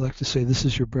I like to say, this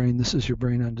is your brain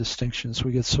on distinctions.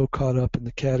 We get so caught up in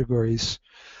the categories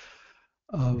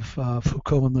of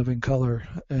Foucault and living color,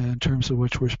 in terms of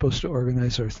which we're supposed to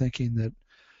organize our thinking, that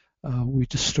we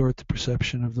distort the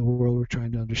perception of the world we're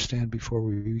trying to understand before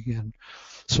we begin.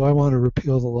 So I want to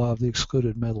repeal the law of the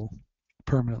excluded metal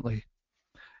permanently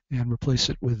and replace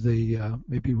it with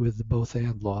maybe with the both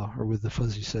and law, or with the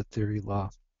fuzzy set theory law.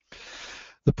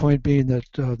 The point being that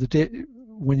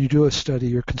when you do a study,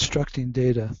 you're constructing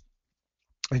data,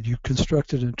 and you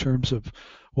construct it in terms of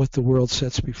what the world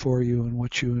sets before you and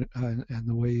what you and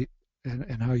the way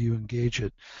and how you engage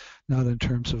it, not in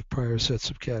terms of prior sets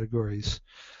of categories.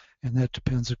 And that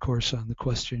depends, of course, on the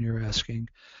question you're asking,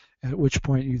 at which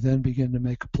point you then begin to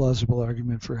make a plausible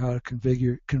argument for how to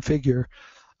configure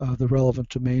the relevant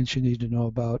domains you need to know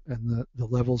about, and the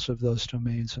levels of those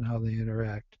domains and how they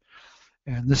interact.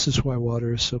 And this is why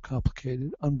water is so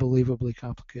complicated, unbelievably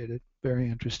complicated, very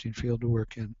interesting field to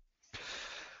work in.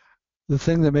 The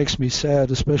thing that makes me sad,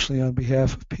 especially on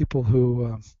behalf of people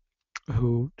who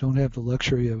don't have the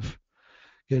luxury of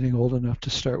getting old enough to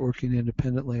start working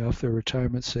independently off their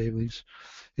retirement savings,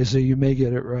 is that you may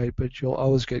get it right, but you'll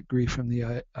always get grief from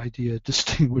the idea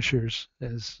distinguishers,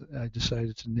 as I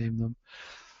decided to name them.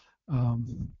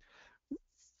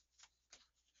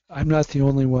 I'm not the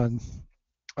only one.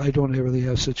 I don't really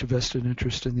have such a vested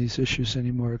interest in these issues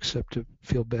anymore, except to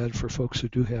feel bad for folks who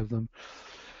do have them.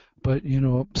 But,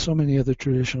 so many other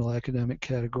traditional academic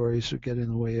categories get in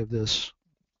the way of this.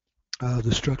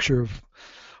 The structure of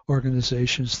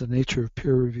organizations, the nature of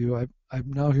peer review.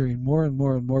 I'm now hearing more and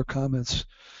more and more comments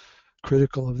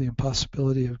critical of the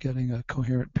impossibility of getting a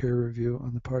coherent peer review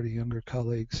on the part of younger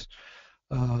colleagues.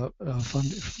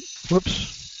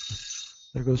 Whoops,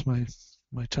 there goes my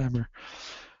timer.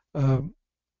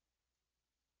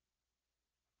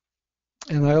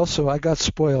 I got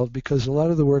spoiled because a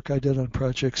lot of the work I did on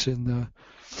projects in the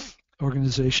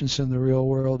organizations in the real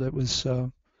world, it was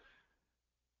an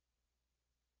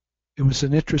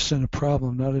interest in a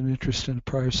problem, not an interest in a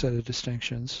prior set of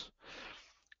distinctions.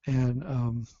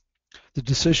 And the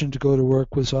decision to go to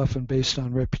work was often based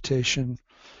on reputation,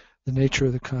 the nature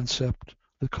of the concept,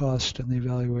 the cost, and the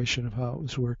evaluation of how it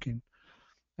was working.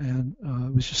 And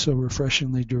it was just so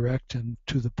refreshingly direct and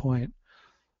to the point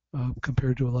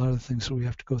compared to a lot of the things that we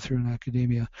have to go through in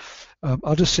academia.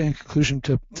 I'll just say in conclusion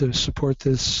to support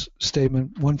this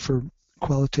statement, one for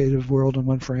qualitative world and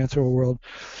one for anthro world.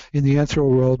 In the anthro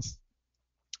world,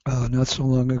 not so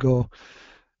long ago,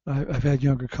 I've had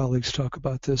younger colleagues talk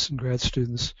about this and grad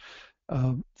students.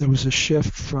 There was a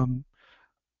shift from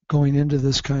going into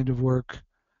this kind of work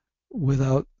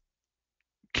without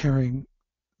carrying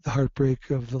the heartbreak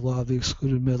of the law of the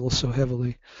excluded middle so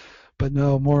heavily. But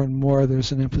now more and more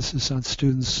there's an emphasis on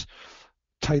students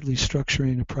tightly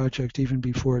structuring a project even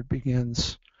before it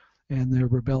begins. And they're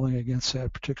rebelling against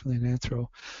that, particularly in anthro.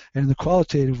 And in the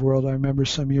qualitative world, I remember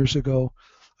some years ago,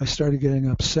 I started getting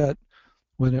upset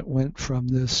when it went from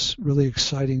this really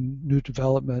exciting new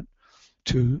development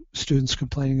to students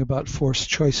complaining about forced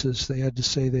choices. They had to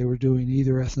say they were doing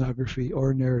either ethnography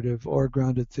or narrative or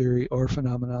grounded theory or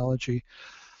phenomenology,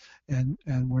 and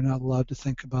we're not allowed to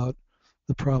think about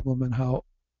the problem and how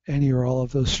any or all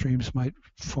of those streams might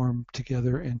form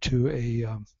together into a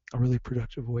really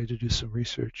productive way to do some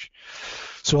research.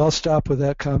 So I'll stop with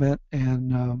that comment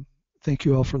and thank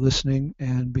you all for listening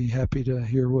and be happy to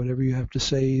hear whatever you have to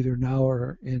say either now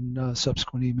or in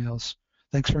subsequent emails.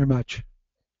 Thanks very much.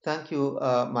 Thank you,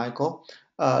 Michael.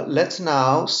 Let's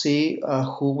now see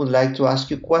who would like to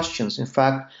ask you questions. In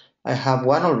fact, I have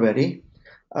one already,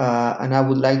 and I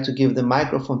would like to give the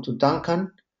microphone to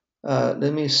Duncan. Let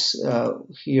me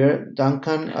hear,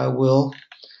 Duncan. I will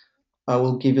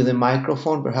give you the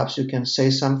microphone. Perhaps you can say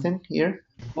something here.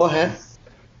 Go ahead.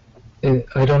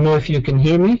 I don't know if you can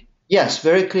hear me. Yes,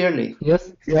 very clearly.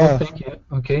 Yes. Yeah. Oh, thank you.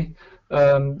 Okay.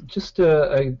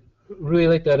 I really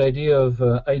like that idea of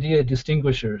idea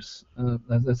distinguishers.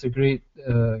 That's a great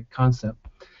concept.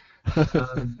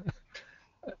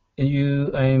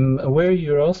 I'm aware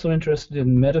you're also interested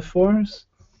in metaphors,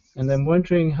 and I'm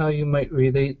wondering how you might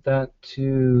relate that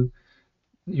to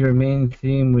your main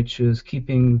theme, which is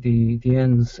keeping the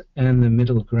ends and the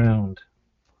middle ground.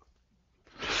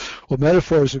 Well,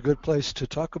 metaphor is a good place to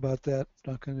talk about that,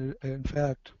 Duncan. In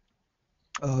fact,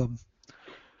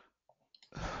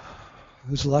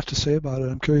 there's a lot to say about it.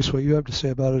 I'm curious what you have to say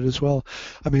about it as well.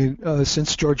 I mean,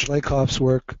 since George Lakoff's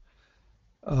work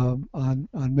on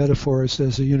metaphors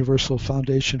as a universal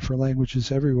foundation for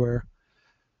languages everywhere,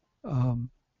 in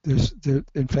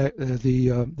fact,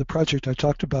 the project I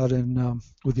talked about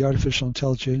with the artificial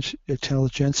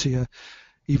intelligentsia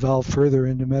evolved further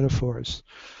into metaphors.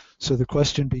 So the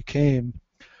question became,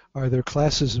 are there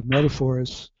classes of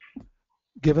metaphors?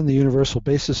 Given the universal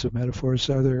basis of metaphors,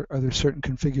 are there certain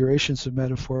configurations of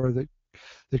metaphor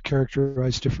that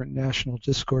characterize different national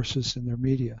discourses in their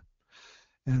media,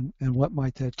 and what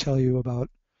might that tell you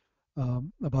about a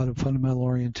fundamental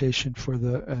orientation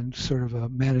and sort of a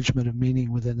management of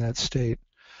meaning within that state?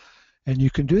 And you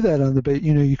can do that on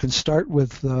you can start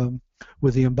with the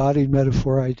embodied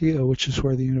metaphor idea, which is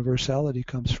where the universality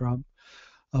comes from,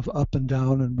 of up and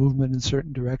down and movement in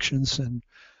certain directions, and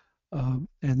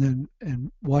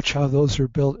watch how those are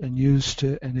built and used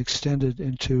and extended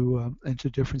into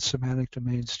different semantic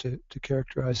domains to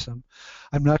characterize them.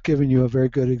 I'm not giving you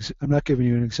I'm not giving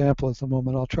you an example at the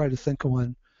moment. I'll try to think of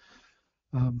one.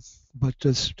 But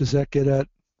does that get at?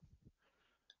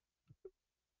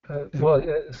 Well,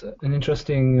 it's an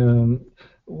interesting.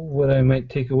 What I might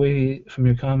take away from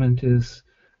your comment is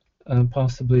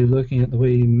possibly looking at the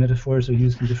way metaphors are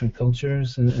used in different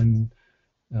cultures and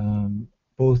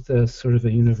both as sort of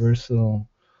a universal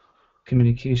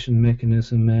communication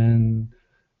mechanism and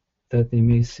that they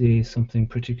may say something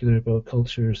particular about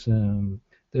cultures,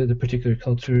 the particular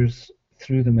cultures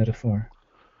through the metaphor.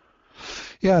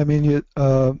 Yeah, I mean,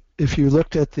 if you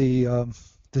looked at the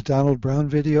Donald Brown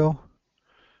video,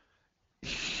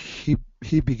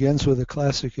 he begins with a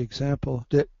classic example.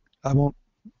 Did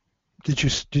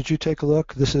you take a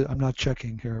look? I'm not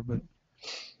checking here, but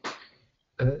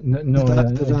no, I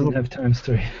didn't have time.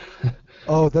 Sorry.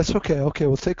 Oh, that's okay. Okay,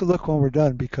 well, take a look when we're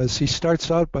done, because he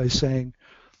starts out by saying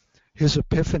his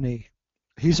epiphany.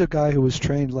 He's a guy who was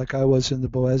trained like I was in the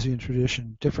Boasian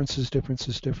tradition. Differences,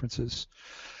 differences, differences.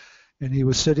 And he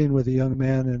was sitting with a young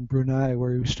man in Brunei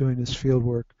where he was doing his field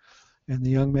work, and the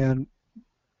young man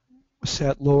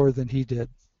sat lower than he did,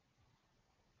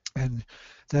 and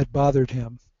that bothered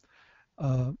him.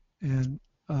 and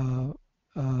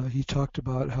he talked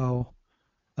about how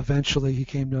eventually he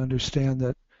came to understand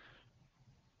that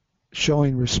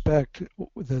showing respect,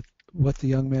 that what the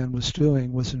young man was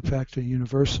doing was in fact a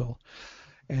universal,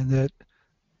 and that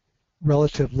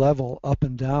relative level up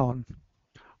and down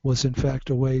was in fact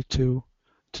a way to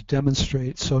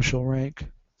demonstrate social rank,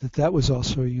 that was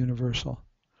also a universal.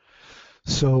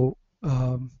 So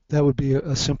that would be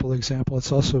a simple example.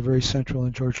 It's also very central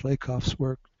in George Lakoff's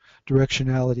work.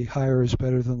 Directionality, higher is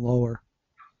better than lower,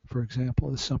 for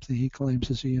example, is something he claims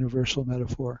is a universal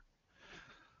metaphor.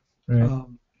 Right.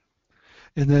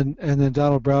 And then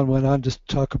Donald Brown went on to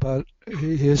talk about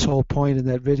his whole point in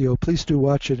that video. Please do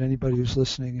watch it, anybody who's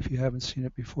listening, if you haven't seen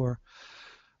it before.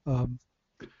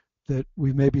 That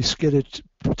we maybe skidded,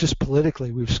 just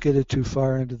politically, we've skidded too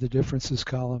far into the differences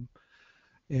column,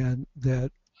 and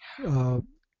that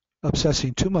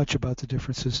obsessing too much about the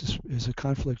differences is a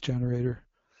conflict generator,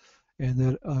 and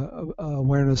that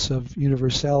awareness of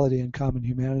universality and common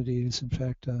humanity is in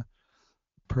fact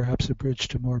perhaps a bridge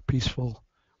to more peaceful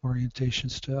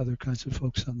orientations to other kinds of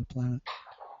folks on the planet.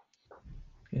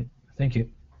 Okay. Thank you.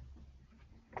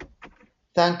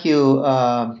 Thank you,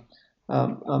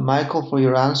 Michael, for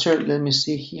your answer. Let me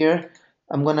see here.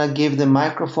 I'm going to give the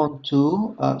microphone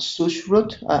to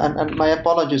Sushrut, and my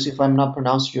apologies if I'm not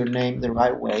pronouncing your name the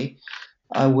right way.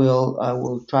 I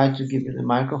will try to give you the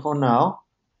microphone now.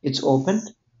 It's open.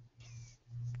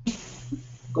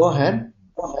 Go ahead.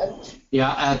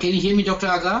 Yeah, can you hear me, Dr.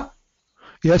 Agar?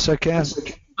 Yes, I can.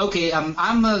 Okay,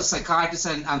 I'm a psychiatrist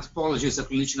and anthropologist, a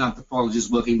clinician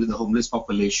anthropologist working with the homeless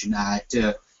population at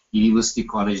University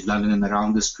College London and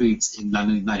around the streets in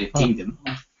London, United Kingdom.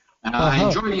 I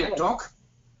enjoyed your talk,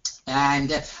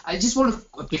 and I just want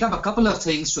to pick up a couple of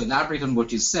things to elaborate on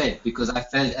what you said, because I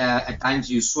felt at times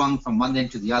you swung from one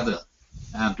end to the other,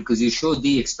 because you showed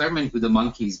the experiment with the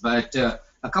monkeys. But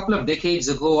a couple of decades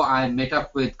ago, I met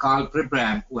up with Carl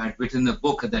Pribram, who had written a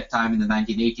book at that time in the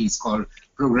 1980s called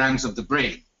Programs of the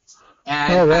Brain.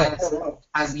 And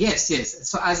yes.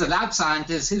 So as a lab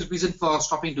scientist, his reason for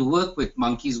stopping to work with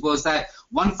monkeys was that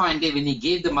one fine day when he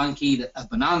gave the monkey a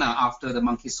banana after the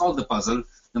monkey solved the puzzle,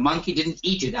 the monkey didn't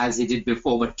eat it as he did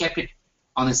before, but kept it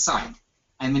on his side.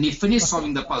 And when he finished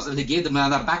solving the puzzle, he gave the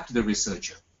banana back to the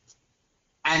researcher.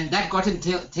 And that got him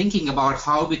thinking about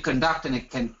how we conduct, and it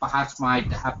can perhaps might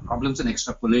have problems in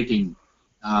extrapolating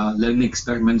learning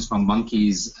experiments from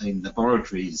monkeys in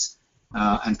laboratories.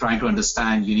 And trying to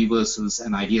understand universals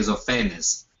and ideas of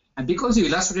fairness. And because you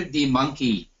illustrated the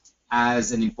monkey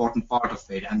as an important part of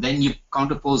it, and then you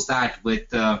counterpose that with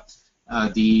the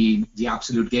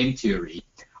absolute game theory,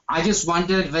 I just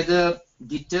wondered whether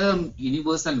the term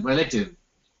universal and relative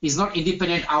is not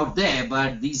independent out there,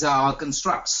 but these are our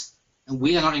constructs, and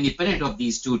we are not independent of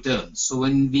these two terms. So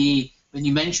when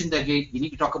you mentioned that we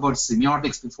need to talk about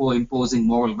semiotics before imposing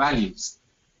moral values,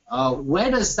 where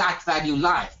does that value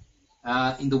lie?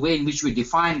 In the way in which we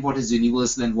define what is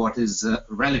universal and what is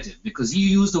relative, because you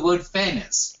use the word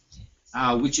fairness,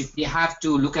 which if we have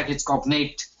to look at its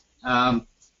cognate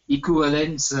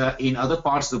equivalents in other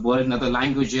parts of the world, in other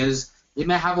languages, they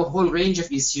may have a whole range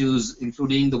of issues,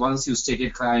 including the ones you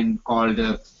stated, called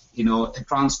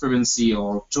transparency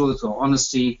or truth or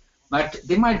honesty. But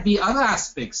there might be other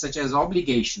aspects such as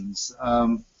obligations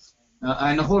and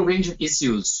a whole range of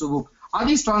issues. So are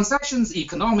these transactions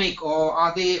economic, or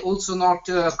are they also not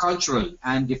cultural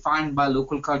and defined by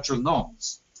local cultural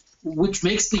norms, which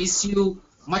makes the issue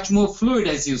much more fluid,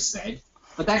 as you said?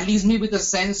 But that leaves me with a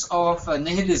sense of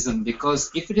nihilism,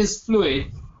 because if it is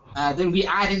fluid, then we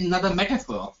add in another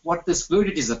metaphor of what this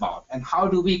fluidity is about, and how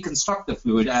do we construct the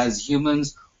fluid as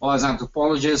humans or as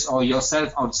anthropologists or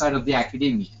yourself outside of the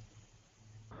academia?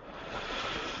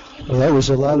 Well, that was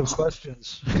a lot of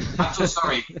questions. I'm so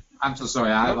sorry.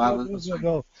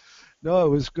 No, it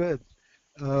was good.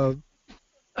 There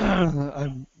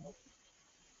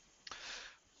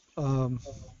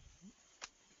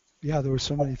were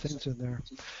so many things in there.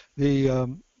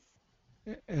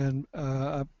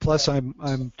 Plus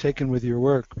I'm taken with your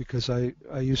work, because I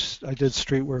did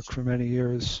street work for many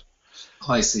years.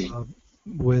 Oh, I see.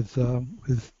 With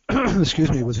excuse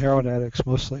me, with heroin addicts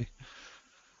mostly.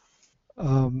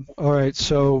 All right,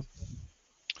 so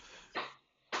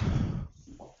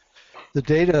the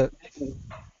data.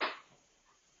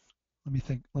 Let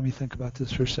me think about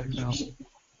this for a second now.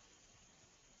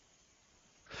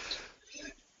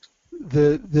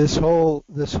 This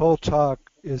whole talk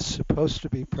is supposed to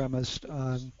be premised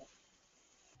on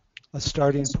a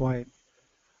starting point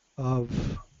of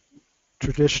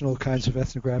traditional kinds of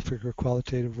ethnographic or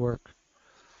qualitative work.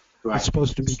 Right. It's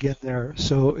supposed to begin there.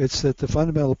 So it's that the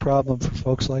fundamental problem for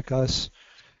folks like us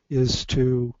is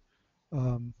to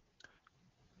um,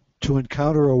 to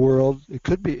encounter a world. It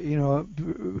could be,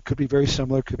 it could be very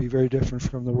similar, it could be very different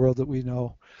from the world that we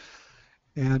know,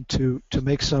 and to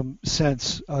make some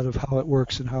sense out of how it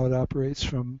works and how it operates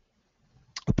from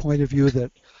a point of view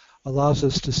that allows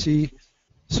us to see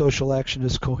social action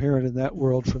as coherent in that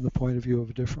world from the point of view of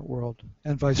a different world,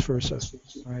 and vice versa.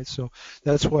 All right, so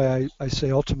that's why I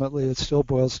say ultimately it still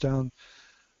boils down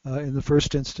in the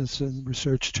first instance in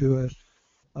research to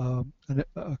a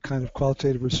kind of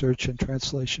qualitative research and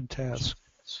translation task.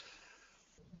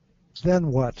 Then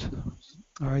what?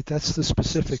 All right, that's the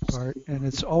specific part, and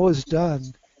it's always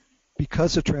done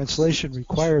because a translation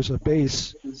requires a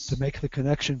base to make the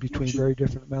connection between very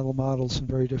different mental models and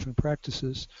very different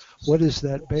practices. What is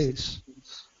that base?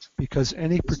 Because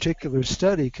any particular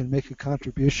study can make a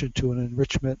contribution to an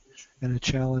enrichment and a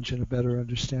challenge and a better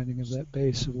understanding of that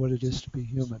base of what it is to be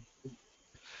human.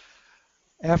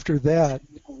 After that,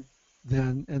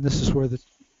 then, and this is what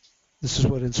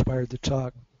inspired the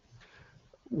talk,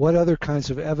 what other kinds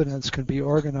of evidence can be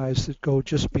organized that go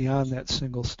just beyond that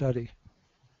single study?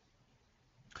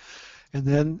 And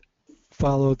then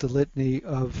followed the litany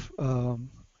of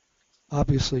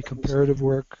obviously comparative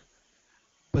work,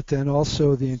 but then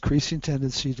also the increasing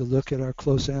tendency to look at our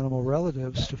close animal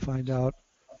relatives to find out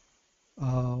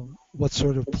what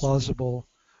sort of plausible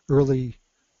early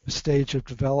stage of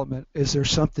development. Is there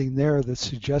something there that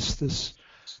suggests this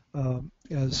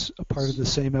as a part of the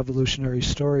same evolutionary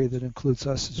story that includes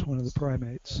us as one of the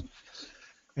primates?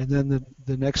 And then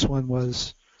the next one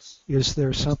was, is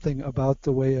there something about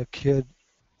the way a kid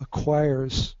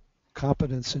acquires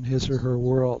competence in his or her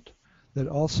world that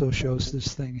also shows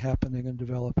this thing happening and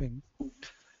developing?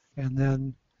 And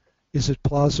then, is it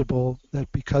plausible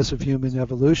that because of human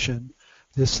evolution,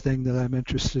 this thing that I'm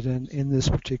interested in this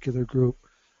particular group,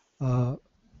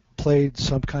 played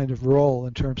some kind of role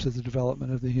in terms of the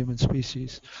development of the human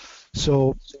species?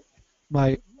 So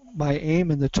my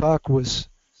aim in the talk was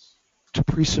to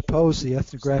presuppose the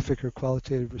ethnographic or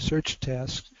qualitative research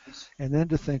task, and then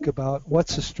to think about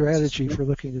what's a strategy for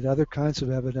looking at other kinds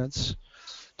of evidence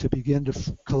to begin to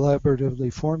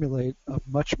collaboratively formulate a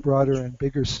much broader and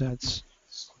bigger sense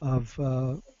of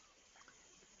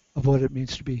what it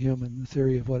means to be human, the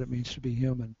theory of what it means to be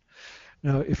human.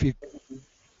 Now,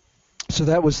 so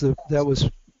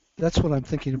that's what I'm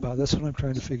thinking about. That's what I'm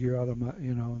trying to figure out on my,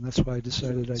 and that's why I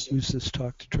decided I'd use this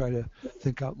talk to try to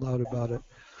think out loud about it.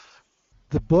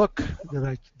 The book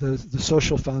that the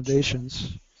Social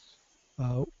Foundations,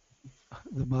 the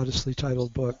modestly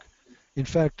titled book, in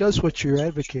fact, does what you're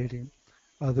advocating.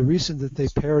 The reason that they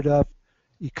paired up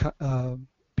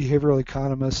behavioral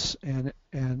economists and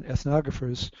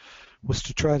ethnographers was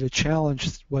to try to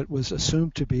challenge what was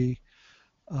assumed to be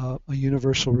a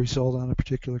universal result on a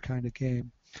particular kind of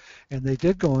game. And they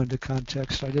did go into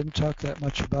context. I didn't talk that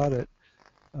much about it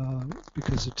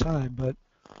because of time, but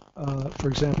for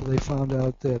example, they found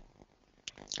out that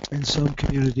in some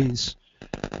communities,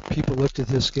 people looked at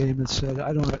this game and said,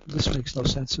 this makes no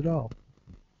sense at all,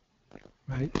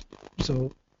 right?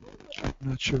 So I'm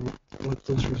not sure what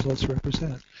those results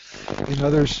represent. In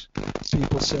others,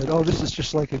 people said, oh, this is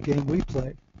just like a game we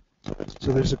play.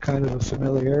 So there's a kind of a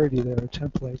familiarity there, a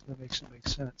template that makes it make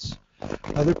sense.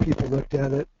 Other people looked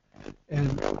at it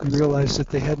and realized that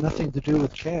they had nothing to do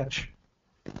with cash,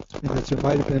 and that there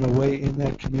might have been a way in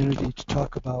that community to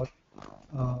talk about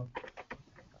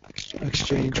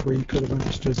exchange where you could have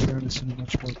understood fairness in a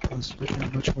much more positive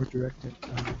and much more directed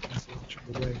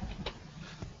way.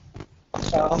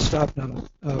 I'll stop now.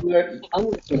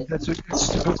 That's a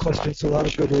good question. It's a lot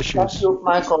of good issues. Thank you,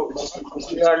 Michael.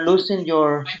 We are losing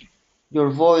your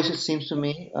voice. It seems to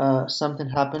me something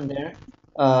happened there.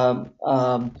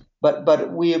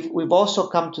 But we've also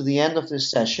come to the end of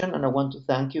this session, and I want to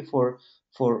thank you for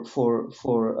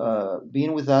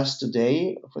being with us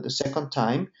today for the second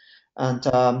time. And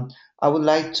I would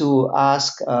like to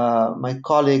ask my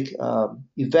colleague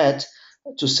Yvette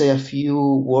to say a few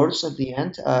words at the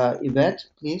end. Yvette,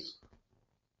 please.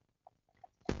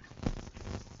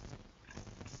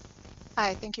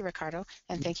 Hi, thank you, Ricardo,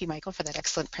 and thank you, Michael, for that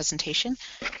excellent presentation.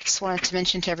 Just wanted to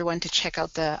mention to everyone to check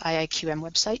out the IIQM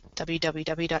website,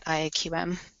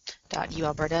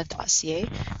 www.iiqm.ualberta.ca.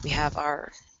 We have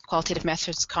our Qualitative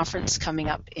Methods Conference coming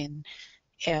up in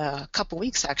a couple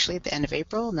weeks, actually, at the end of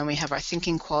April, and then we have our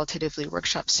Thinking Qualitatively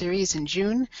workshop series in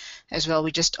June. As well,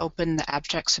 we just opened the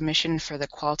abstract submission for the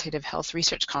Qualitative Health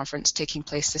Research Conference taking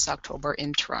place this October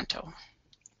in Toronto.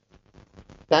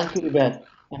 Thank you, Yvette.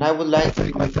 And I would like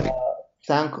to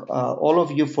thank all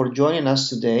of you for joining us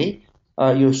today.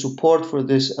 Your support for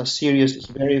this series is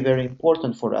very, very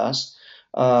important for us.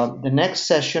 The next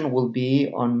session will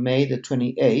be on May the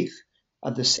 28th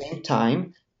At the same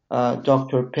time,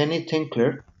 Dr. Penny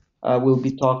Tinkler will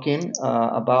be talking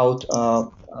about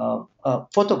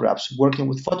photographs, working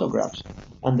with photographs.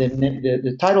 And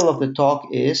the title of the talk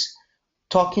is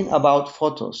Talking About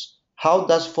Photos. How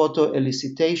does photo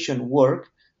elicitation work,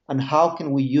 and how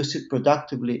can we use it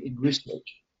productively in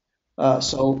research?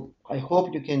 So I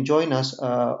hope you can join us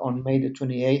on May the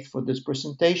 28th for this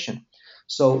presentation.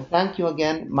 So thank you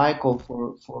again, Michael,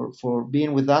 for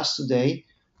being with us today.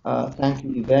 Thank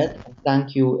you, Yvette, and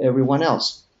thank you, everyone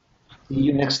else. See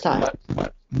you next time.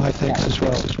 My thanks as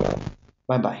well.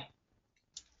 Bye-bye.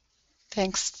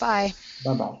 Thanks. Bye.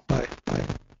 Bye-bye.